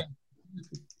say,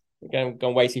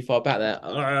 gone way too far back there.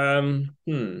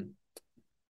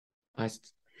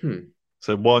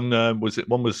 So one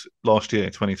was last year,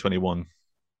 2021.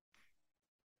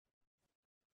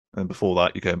 And before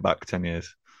that, you're going back 10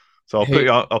 years. So I'll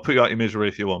put you out your misery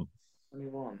if you want.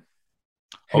 21.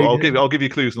 I'll give you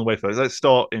clues on the way first. Let's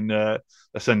start in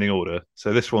ascending order.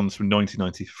 So this one's from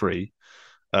 1993.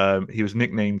 He was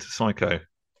nicknamed Psycho.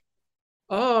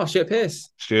 Oh, Stuart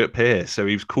Pearce. So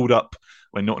he was called up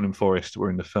when Nottingham Forest were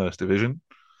in the First Division.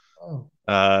 Oh.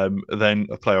 Then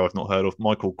a player I've not heard of,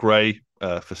 Michael Gray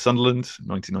for Sunderland,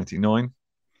 1999,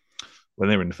 when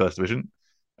they were in the First Division.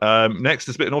 Next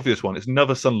is a bit an obvious one. It's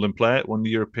another Sunderland player, won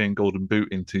the European Golden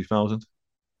Boot in 2000.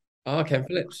 Oh, Kevin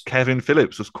Phillips. Kevin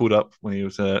Phillips was called up when he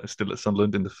was still at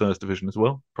Sunderland in the First Division as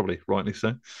well. Probably rightly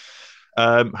so.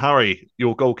 Harry,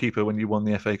 your goalkeeper when you won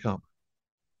the FA Cup.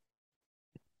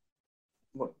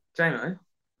 What, Jamo?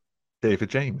 David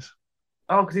James.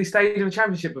 Oh, because he stayed in the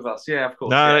Championship with us. Yeah, of course.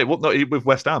 No, with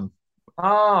West Ham.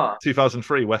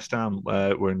 2003 West Ham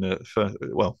were in the first.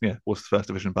 Well, yeah, was the First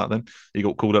Division back then. He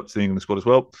got called up to the England squad as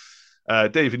well.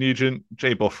 David Nugent,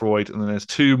 Jay Bothroyd, and then there's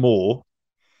 2 more.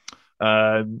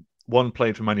 One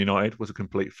played for Man United, was a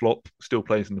complete flop. Still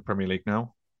plays in the Premier League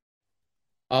now.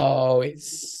 Oh,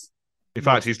 it's. In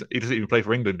fact, he doesn't even play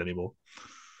for England anymore.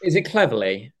 Is it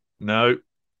Cleverley? No.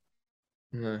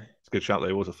 No. It's a good shout. Though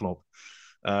it was a flop.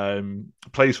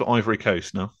 Plays for Ivory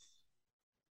Coast now.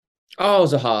 Oh,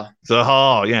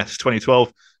 Zaha, yes,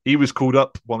 2012. He was called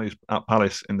up while he was at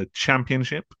Palace in the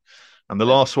Championship. And the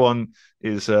last one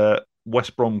is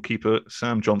West Brom keeper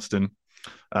Sam Johnston,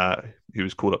 who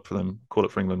was called up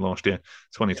for England last year,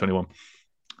 2021.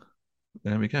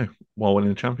 There we go. While winning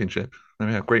the Championship. There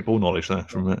we have great ball knowledge there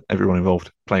from everyone involved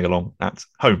playing along at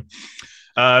home.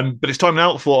 But it's time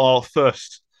now for our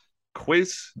first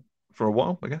quiz for a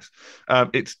while, I guess.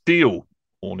 It's Deal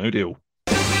or No Deal.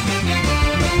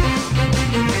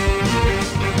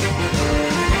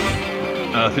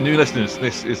 For new listeners,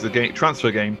 this is the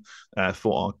transfer game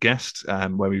for our guest,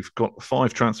 where we've got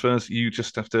 5 transfers. You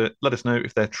just have to let us know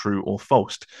if they're true or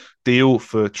false. Deal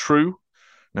for true,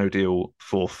 no deal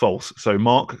for false. So,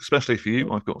 Mark, especially for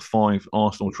you, I've got 5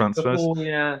 Arsenal transfers. Before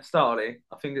we start, Ollie,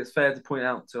 I think it's fair to point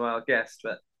out to our guest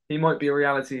that he might be a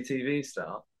reality TV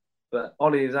star, but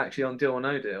Ollie is actually on Deal or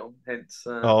No Deal. Hence,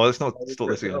 let's not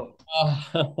start this again.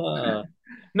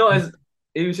 Not as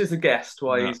he was just a guest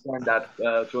while his granddad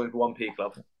joined the 1p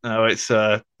club. No, it's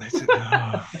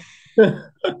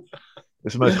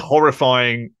it's the most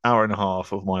horrifying hour and a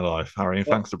half of my life, Harry.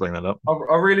 Thanks for bringing that up.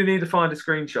 I really need to find a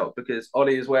screenshot because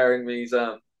Ollie is wearing these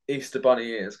Easter bunny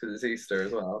ears because it's Easter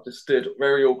as well. I just stood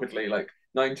very awkwardly, like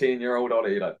 19-year-old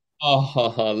Ollie. Like,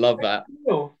 I love that.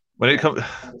 When it comes,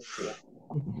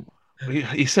 he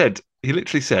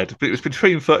literally said it was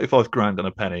between 35 grand and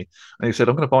a penny, and he said,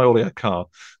 "I'm going to buy Ollie a car."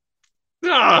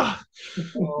 The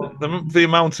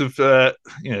amount of the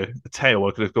tail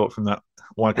I could have got from that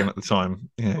wagon at the time,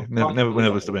 never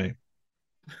was to be.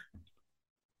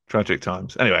 Tragic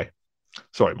times. Anyway,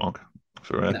 sorry, Mark,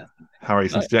 for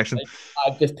Harry's interjection.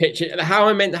 I've just pictured how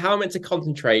I meant to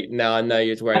concentrate. Now I know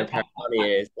you're wearing a pair of bunny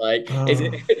ears. Like,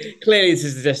 clearly this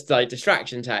is just like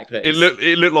distraction tactics. It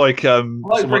looked like I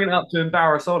like bringing it up to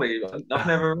embarrass Ollie. I've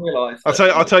never realised.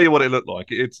 I'll tell you what it looked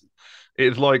like.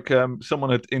 It's like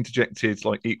someone had interjected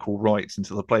like equal rights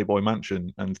into the Playboy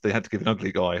mansion, and they had to give an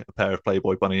ugly guy a pair of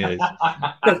Playboy bunny ears.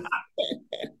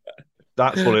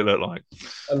 That's what it looked like.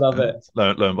 I love it.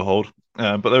 Lo and behold,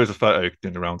 but there is a photo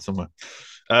going around somewhere.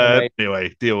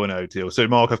 Anyway, deal or no deal. So,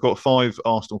 Mark, I've got 5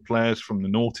 Arsenal players from the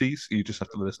noughties. You just have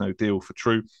to let us know deal for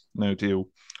true, no deal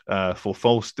for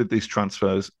false. Did these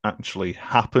transfers actually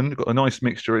happen? Got a nice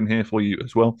mixture in here for you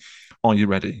as well. Are you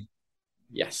ready?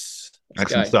 Yes.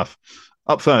 Excellent stuff.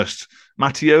 Up first,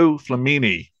 Matteo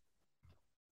Flamini.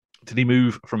 Did he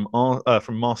move from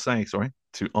Marseille,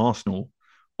 to Arsenal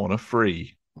on a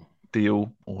free?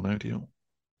 Deal or no deal?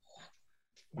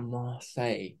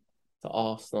 Marseille to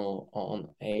Arsenal on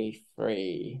a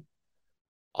free.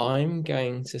 I'm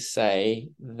going to say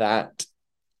that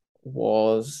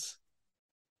was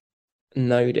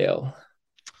no deal.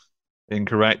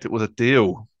 Incorrect. It was a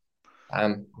deal.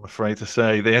 I'm afraid to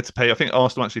say they had to pay. I think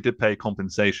Arsenal actually did pay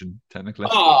compensation technically.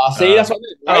 See, that's what.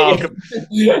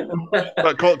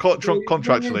 But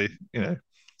contractually,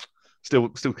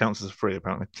 still counts as a free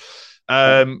apparently.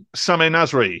 Sameh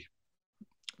Nasri,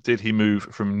 did he move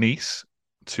from Nice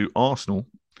to Arsenal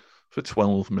for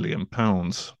 £12 million?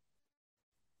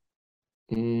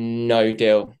 No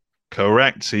deal.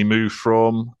 Correct. He moved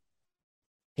from.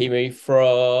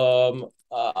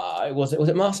 Was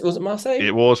it Marseille? Was it Marseille?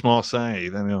 It was Marseille.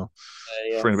 There we are.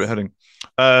 Free a bit heading.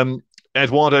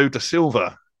 Eduardo da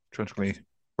Silva tragically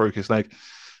broke his leg.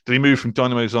 Did he move from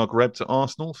Dynamo Zagreb to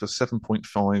Arsenal for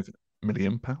 £7.5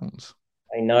 million?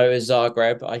 I know it's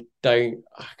Zagreb. I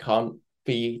can't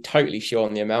be totally sure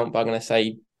on the amount, but I'm going to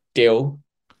say deal.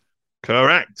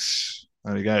 Correct.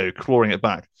 There we go. Clawing it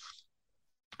back.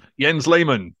 Jens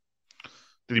Lehmann.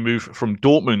 Did he move from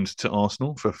Dortmund to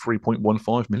Arsenal for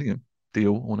 £3.15 million?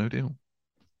 Deal or no deal?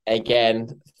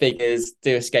 Again, figures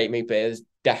do escape me, but it was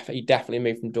definitely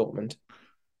moved from Dortmund.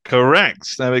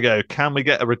 Correct. There we go. Can we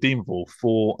get a redeemable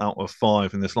 4 out of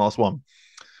 5 in this last one?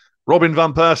 Robin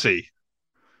van Persie.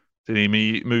 Did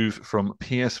he move from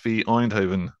PSV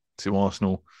Eindhoven to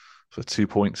Arsenal for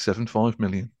 £2.75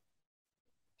 million?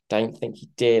 Don't think he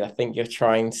did. I think you're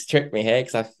trying to trick me here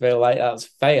because I feel like that's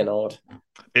Feyenoord.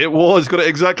 It was. Got it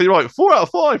exactly right. 4 out of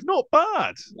 5. Not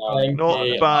bad.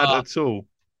 Not bad at all.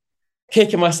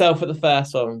 Kicking myself at the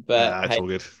first one, but it's all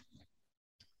good.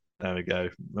 There we go.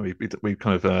 We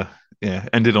kind of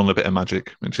ended on a bit of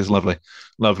magic, which is lovely.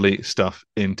 Lovely stuff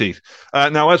indeed.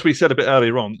 Now, as we said a bit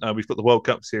earlier on, we've got the World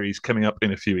Cup series coming up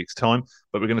in a few weeks' time,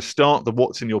 but we're going to start the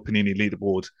What's in Your Panini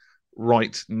leaderboard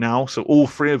right now. So all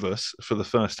 3 of us, for the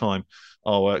first time,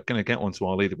 are going to get onto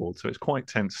our leaderboard. So it's quite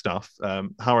tense stuff.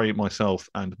 Harry, myself,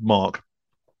 and Mark.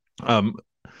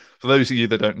 For those of you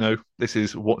that don't know, this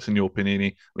is What's in Your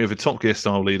Panini. We have a Top Gear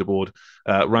style leaderboard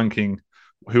ranking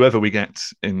whoever we get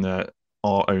in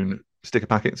our own sticker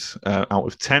packets out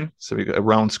of 10. So we got a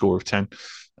round score of 10.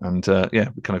 And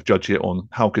we kind of judge it on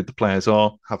how good the players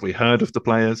are. Have we heard of the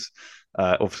players?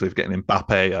 Obviously, if getting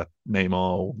Mbappe, Neymar,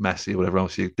 or Messi, or whatever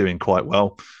else, you're doing quite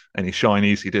well. Any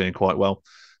shinies, you're doing quite well.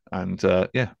 And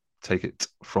take it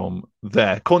from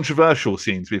there. Controversial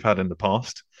scenes we've had in the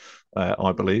past,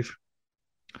 I believe.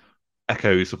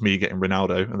 Echoes of me getting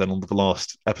Ronaldo, and then on the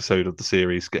last episode of the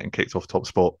series getting kicked off top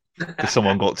spot because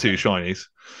someone got 2 shinies.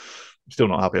 I'm still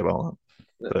not happy about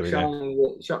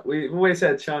that. We've always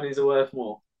said shinies are worth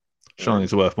more.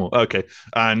 Shinies are worth more. Okay.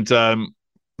 And I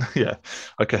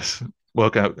guess we'll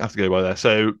have to go by there.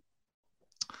 So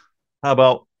how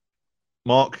about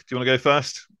Mark? Do you want to go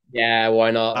first? Yeah,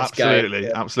 why not? Let's Absolutely,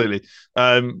 go. absolutely.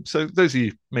 So those of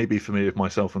you maybe familiar with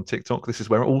myself on TikTok, this is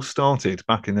where it all started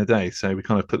back in the day. So we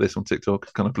kind of put this on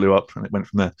TikTok, kind of blew up, and it went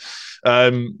from there.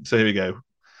 So here we go.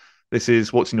 This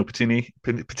is what's in your Platini?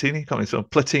 Platini? Can't remember.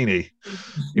 Platini,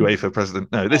 UEFA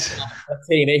president. No, this.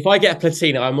 Platini. If I get a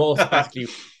Platini, I'm automatically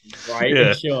right.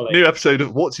 Yeah. Surely. New episode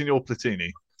of What's in Your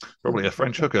Platini? Probably a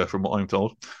French hooker, from what I'm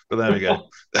told. But there we go.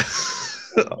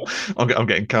 I'm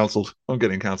getting cancelled. I'm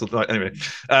getting cancelled. Right, anyway,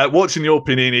 what's in your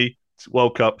Panini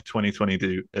World Cup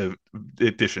 2022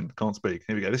 edition? Can't speak.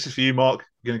 Here we go. This is for you, Mark.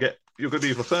 You're going to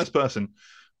be the first person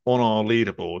on our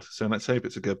leaderboard. So let's hope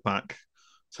it's a good pack.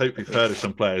 Let's hope you've heard of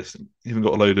some players. Even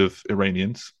got a load of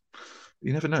Iranians.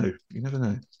 You never know. You never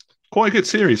know. Quite a good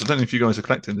series. I don't know if you guys are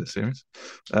collecting this series,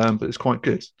 but it's quite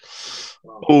good.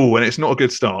 Oh, and it's not a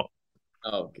good start.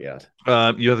 Oh, God.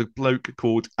 You have a bloke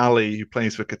called Ali who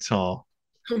plays for Qatar.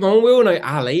 Come on, we all know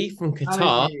Ali from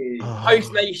Qatar.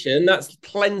 Host nation, that's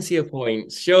plenty of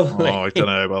points, surely. Oh, I don't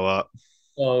know about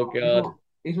that. Oh, God.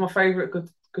 He's my favourite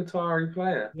Qatari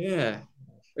player. Yeah.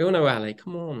 We all know Ali.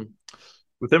 Come on.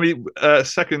 But then we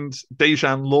second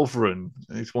Dejan Lovren.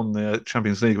 He's won the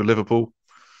Champions League with Liverpool.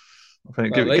 I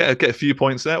think get a few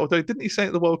points there. Although didn't he say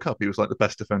at the World Cup he was like the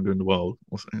best defender in the world?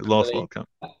 Last World Cup.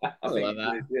 I think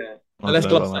that. Yeah. Let's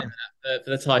gloss over that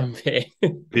for the time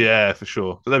being. Yeah, for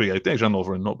sure. But there we go. Dejan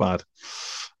Lovren, not bad.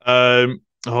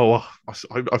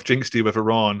 I've jinxed you with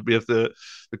Iran. We have the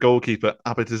goalkeeper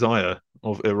Abid Desire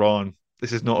of Iran.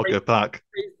 This is not a good pack.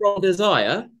 Free from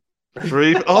Desire.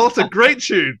 Oh, that's a great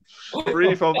tune.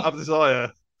 Free from Abid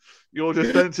Desire. Your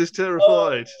defense is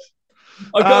terrified.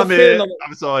 I got a feeling like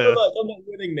I'm not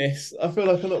winning this. I feel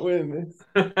like I'm not winning this.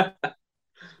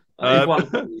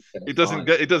 It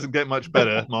doesn't get much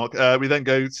better, Mark. We then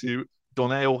go to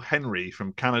Donnell Henry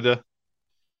from Canada.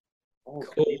 Oh,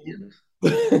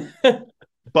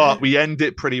 but we end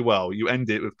it pretty well. You end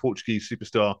it with Portuguese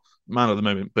superstar, man of the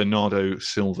moment, Bernardo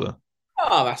Silva.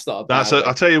 Oh, that's not bad.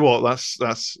 I tell you what,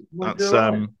 that's not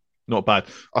bad.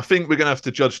 I think we're going to have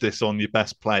to judge this on your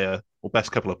best player or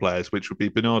best couple of players, which would be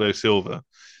Bernardo Silva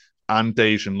and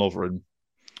Dejan Lovren.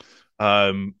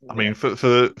 I mean, for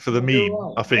the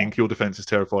meme, I think your defense is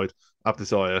terrified.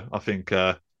 Abdesire, I think,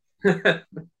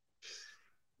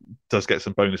 does get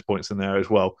some bonus points in there as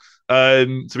well. So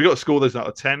we got to score those out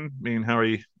of 10. Me and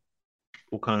Harry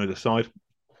will kind of decide.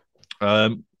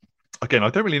 Again, I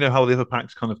don't really know how the other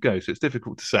packs kind of go, so it's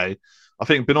difficult to say. I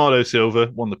think Bernardo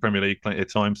Silva won the Premier League plenty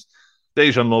of times.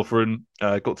 Dejan Lovren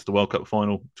got to the World Cup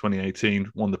final 2018,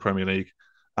 won the Premier League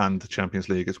and the Champions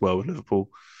League as well with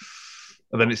Liverpool.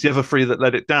 And then it's the other three that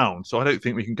let it down. So I don't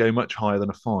think we can go much higher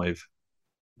than a 5.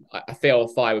 I feel a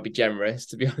 5 would be generous,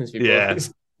 to be honest with you. Yeah.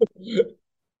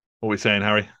 What are we saying,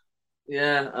 Harry?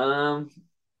 Yeah.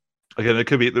 Again, it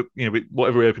could be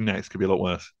whatever we open next could be a lot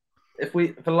worse. If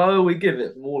the lower we give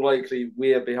it, more likely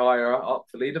we'll be higher up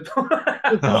for leaderboard.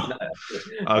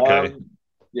 Okay.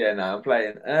 I'm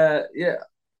playing. Yeah.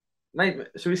 Maybe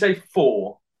should we say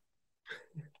 4?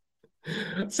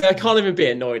 So I can't even be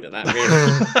annoyed at that,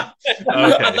 really.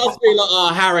 Okay. I'd love to be like,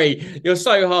 oh, Harry, you're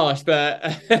so harsh,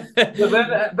 but...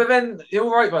 but then you're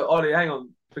right, but Ollie, hang on.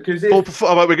 Because we're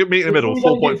meeting in the middle,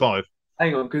 4.5.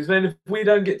 Hang on, because then if we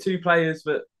don't get 2 players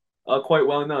that are quite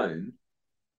well known,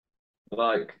 you're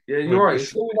right. You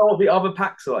still know what the other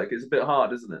packs are like. It's a bit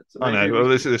hard, isn't it? So I know. Well,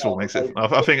 this all makes it.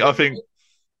 I think.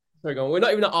 Sorry, we're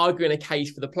not even arguing a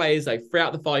case for the players though. 3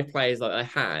 out of the 5 players that I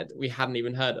had, we hadn't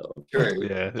even heard of. True.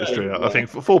 Yeah, that's true. I think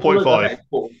 4.5.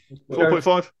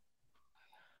 4.5.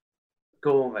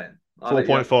 Go on, then.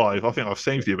 4.5. I think I've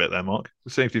saved you a bit there, Mark.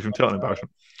 I saved you from total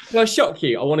embarrassment. Can I shock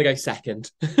you? I want to go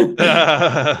second. Fair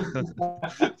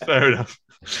enough.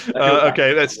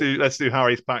 Okay, let's do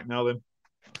Harry's pack now then.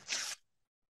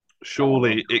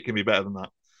 Surely it can be better than that.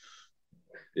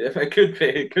 Yeah, it could be.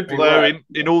 It could be. Although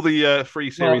in all the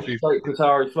free series, we've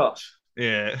Qatari flush.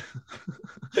 Yeah,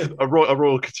 a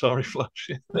royal Qatari flush.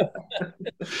 Yeah.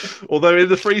 Although in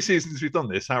the 3 seasons we've done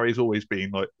this, Harry's always been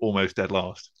like almost dead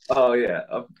last. Oh yeah,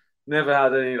 I've never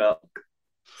had any luck.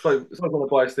 So it's like when I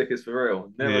buy stickers for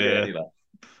real. Never get any luck.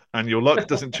 And your luck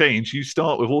doesn't change. You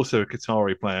start with also a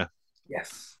Qatari player.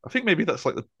 Yes. I think maybe that's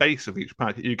like the base of each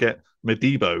pack. You get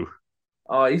Modibo.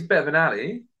 Oh, he's better than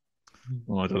Ali.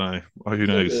 Oh, I don't know. Oh, who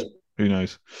knows? Who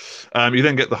knows? You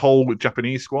then get the whole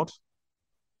Japanese squad.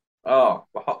 Oh,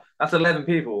 that's 11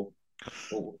 people.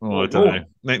 Oh, I don't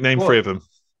know. Name 3 of them.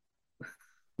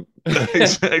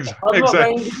 Exactly. Not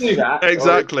going to do that.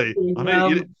 Exactly. I know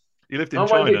you lived in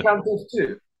China. Get cancelled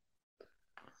too.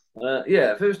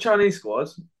 Yeah, if it was Chinese squad,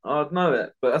 I'd know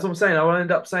it. But that's what I'm saying. I will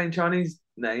end up saying Chinese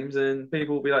names, and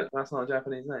people will be like, "That's not a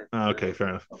Japanese name." Okay, fair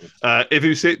enough.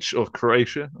 Ivusic of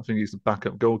Croatia. I think he's the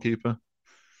backup goalkeeper.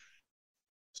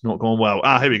 It's not gone well.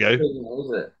 Here we go.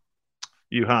 Is it?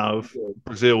 You have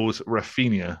Brazil's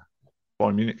Rafinha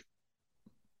by Munich.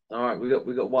 All right, we got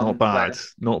one. Not bad. Player.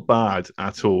 Not bad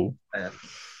at all. Yeah.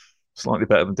 Slightly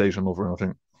better than Dejan Lovren, I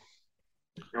think.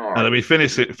 All right. And then we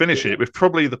finish it with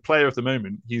probably the player of the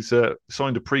moment. He's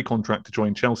signed a pre-contract to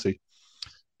join Chelsea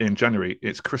in January.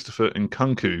 It's Christopher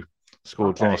Nkunku.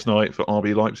 Scored last night for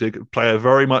RB Leipzig. Player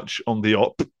very much on the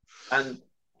op. And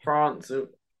France,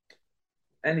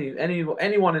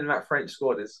 anyone in that French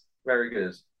squad is very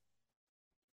good.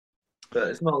 But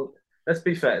it's not. Let's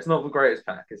be fair. It's not the greatest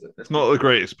pack, is it? It's not the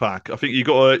greatest pack. I think you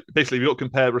got to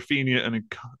compare Rafinha and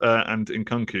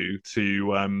Nkunku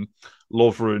to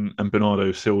Lovren and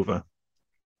Bernardo Silva.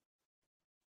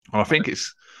 And I think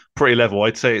it's pretty level.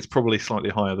 I'd say it's probably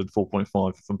slightly higher than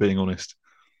 4.5, if I'm being honest.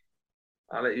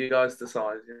 I'll let you guys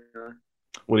decide.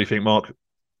 What do you think, Mark?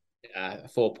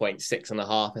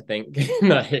 4.6.5, I think.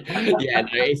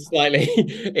 It's slightly.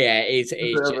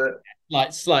 It's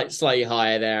just slightly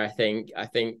higher there. I think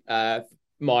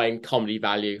mine comedy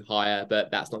value higher,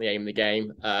 but that's not the aim of the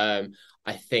game. I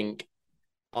think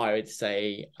I would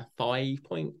say a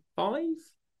 5.5.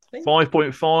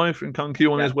 5.5 and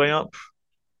Nkunku on his way up.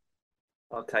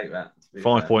 I'll take that.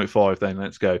 5.5 then.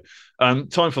 Let's go. Time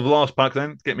for the last pack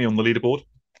then. Get me on the leaderboard.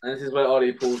 And this is where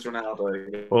Ollie pulls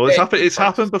Ronaldo. Well, it's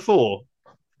happened before.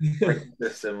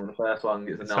 System, the first one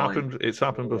gets a 9. It's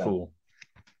happened before.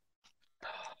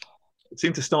 It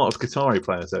seemed to start as Qatari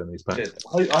players though in these packs.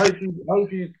 I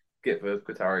hope you get the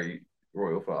Qatari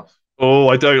Royal Flush. Oh,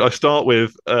 I don't. I start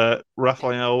with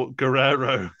Rafael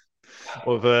Guerreiro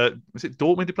of was it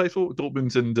Dortmund he plays for?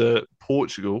 Dortmund and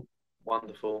Portugal.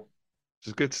 Wonderful. Which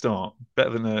is a good start.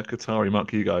 Better than the Qatari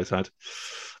muck you guys had.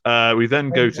 We then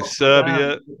go to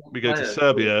Serbia. We go to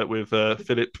Serbia with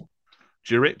Filip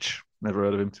Djuric. Never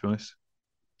heard of him, to be honest.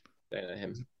 Don't know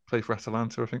him. Play for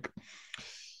Atalanta, I think.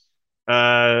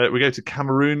 We go to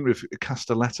Cameroon with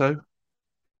Castelletto.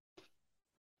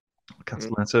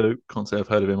 Can't say I've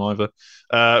heard of him either.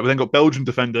 We then got Belgian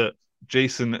defender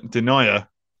Jason Denayer.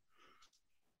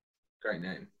 Great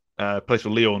name. Plays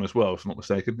for Lyon as well, if I'm not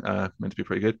mistaken. Meant to be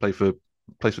pretty good. Plays for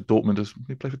Dortmund.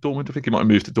 He played for Dortmund. I think he might have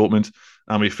moved to Dortmund.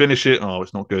 And we finish it. Oh,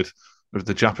 it's not good. With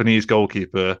the Japanese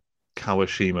goalkeeper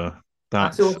Kawashima.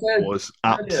 That was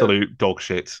absolute dog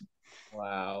shit.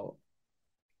 Wow.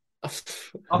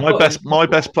 My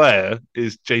best player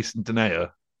is Jason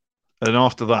Denayer, and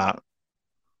after that,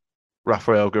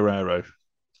 Rafael Guerreiro.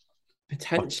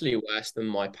 Potentially worse than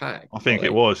my pack. I think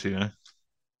it was. Well,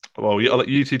 I'll let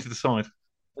you two to decide.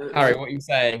 Harry, what are you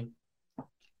saying?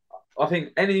 I think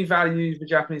any value the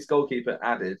Japanese goalkeeper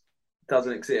added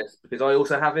doesn't exist because I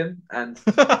also have him and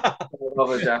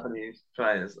other Japanese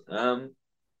players. I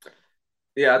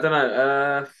don't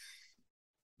know.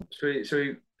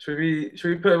 Should we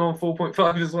put him on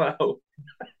 4.5 as well?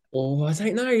 Oh, I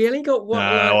don't know. You only got one.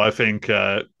 No, I think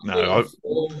no.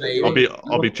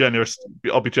 I'll be generous.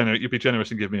 I'll be generous. You'll be generous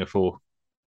and give me a 4.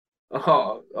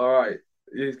 Oh, all right.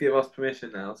 You give us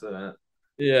permission now to that.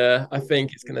 Yeah, I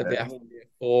think it's going to be a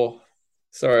 4.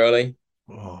 Sorry, Ollie.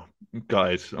 Oh,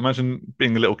 guys, imagine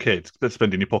being a little kid,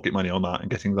 spending your pocket money on that and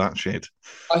getting that shit.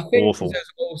 I think awful.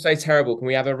 It's also terrible. Can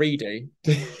we have a redo?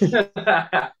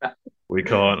 We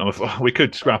can't. We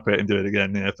could scrap it and do it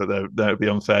again, but that would be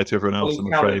unfair to everyone else,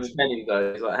 I'm afraid.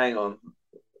 Hang on.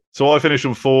 So I finished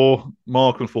on 4,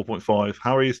 Mark on 4.5.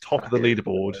 Harry is top of the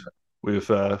leaderboard with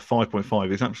 5.5.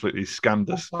 He's absolutely scammed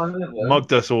us,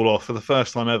 mugged us all off for the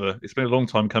first time ever. It's been a long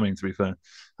time coming, to be fair.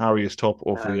 Harry is top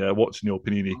of the What's in Your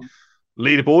Panini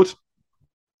leaderboard.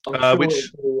 I'll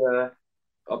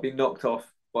be knocked off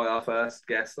by our first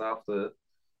guest after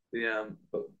the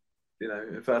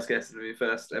first guest in the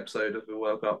first episode of the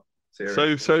World Cup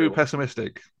series. So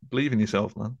pessimistic. Believe in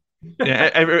yourself, man. Yeah,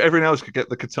 everyone else could get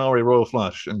the Qatari Royal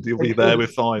Flush, and you'll be there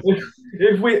with 5.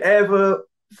 If we ever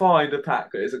find a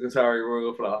pack that is a Qatari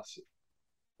Royal Flush,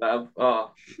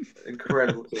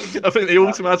 incredible thing. I think they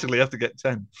automatically have to get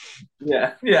 10.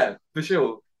 Yeah, for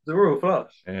sure. The Royal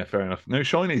Flush. Yeah, fair enough. No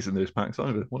shinies in those packs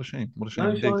either. What a shame. No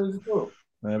shinies at all.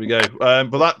 There we go.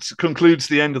 But that concludes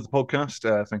the end of the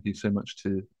podcast. Thank you so much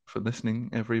for listening,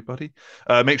 everybody.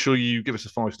 Make sure you give us a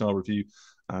 5-star review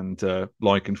and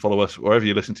like and follow us wherever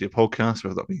you listen to your podcast,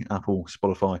 whether that be Apple,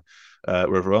 Spotify,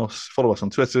 wherever else. Follow us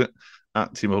on Twitter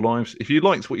at Team of Lives. If you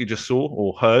liked what you just saw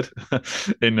or heard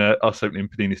in us opening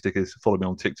Panini stickers, follow me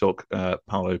on TikTok,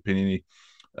 Paolo Panini.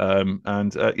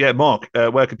 Mark,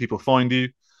 where can people find you?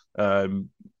 And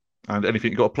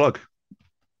anything you got to plug?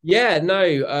 Yeah,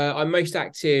 no, I'm most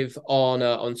active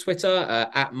on Twitter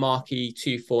at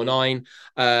Marky249,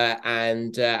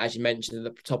 and as you mentioned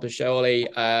at the top of the show, Ollie,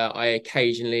 I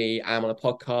occasionally am on a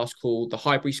podcast called The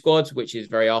Highbury Squad, which is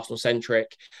very Arsenal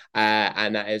centric,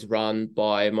 and that is run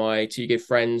by my two good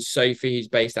friends Sophie, who's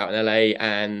based out in LA,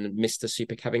 and Mr.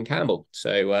 Super Kevin Campbell.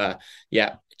 So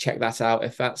yeah, check that out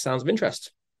if that sounds of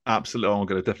interest. Absolutely. I'm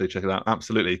going to definitely check it out.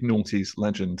 Absolutely. Noughties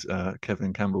legend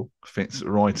Kevin Campbell fits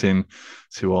right in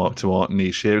to our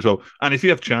niche here as well. And if you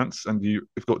have a chance and you've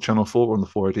got Channel 4 on the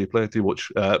 4AD player, do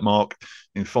watch Mark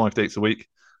in 5 dates a week.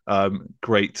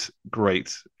 Great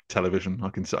television. I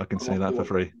can say that for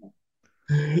free.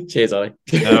 Cheers, Ollie.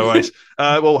 No worries.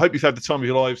 Well, hope you've had the time of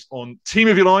your lives on Team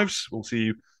of Your Lives. We'll see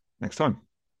you next time.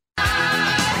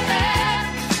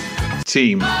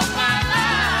 Team.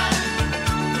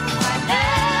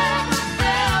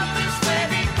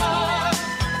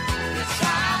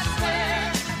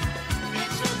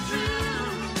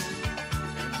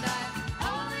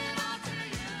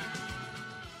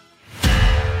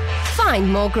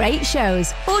 Find more great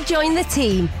shows or join the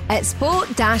team at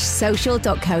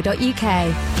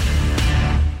sport-social.co.uk.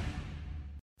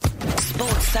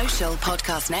 Sports Social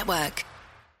Podcast Network.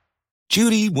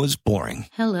 Judy was boring.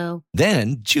 Hello.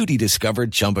 Then Judy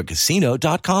discovered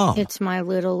ChumbaCasino.com. It's my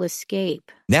little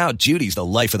escape. Now Judy's the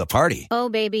life of the party. Oh,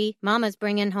 baby, mama's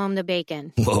bringing home the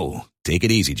bacon. Whoa, take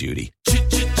it easy, Judy.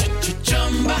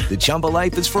 The Chumba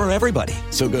life is for everybody.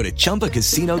 So go to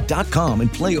ChumbaCasino.com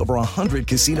and play over 100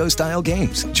 casino-style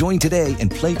games. Join today and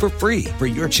play for free for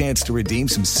your chance to redeem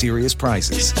some serious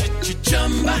prizes.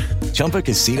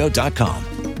 ChumbaCasino.com.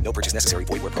 No purchase necessary.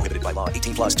 Void where prohibited by law.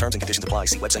 18+ terms and conditions apply.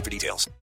 See website for details.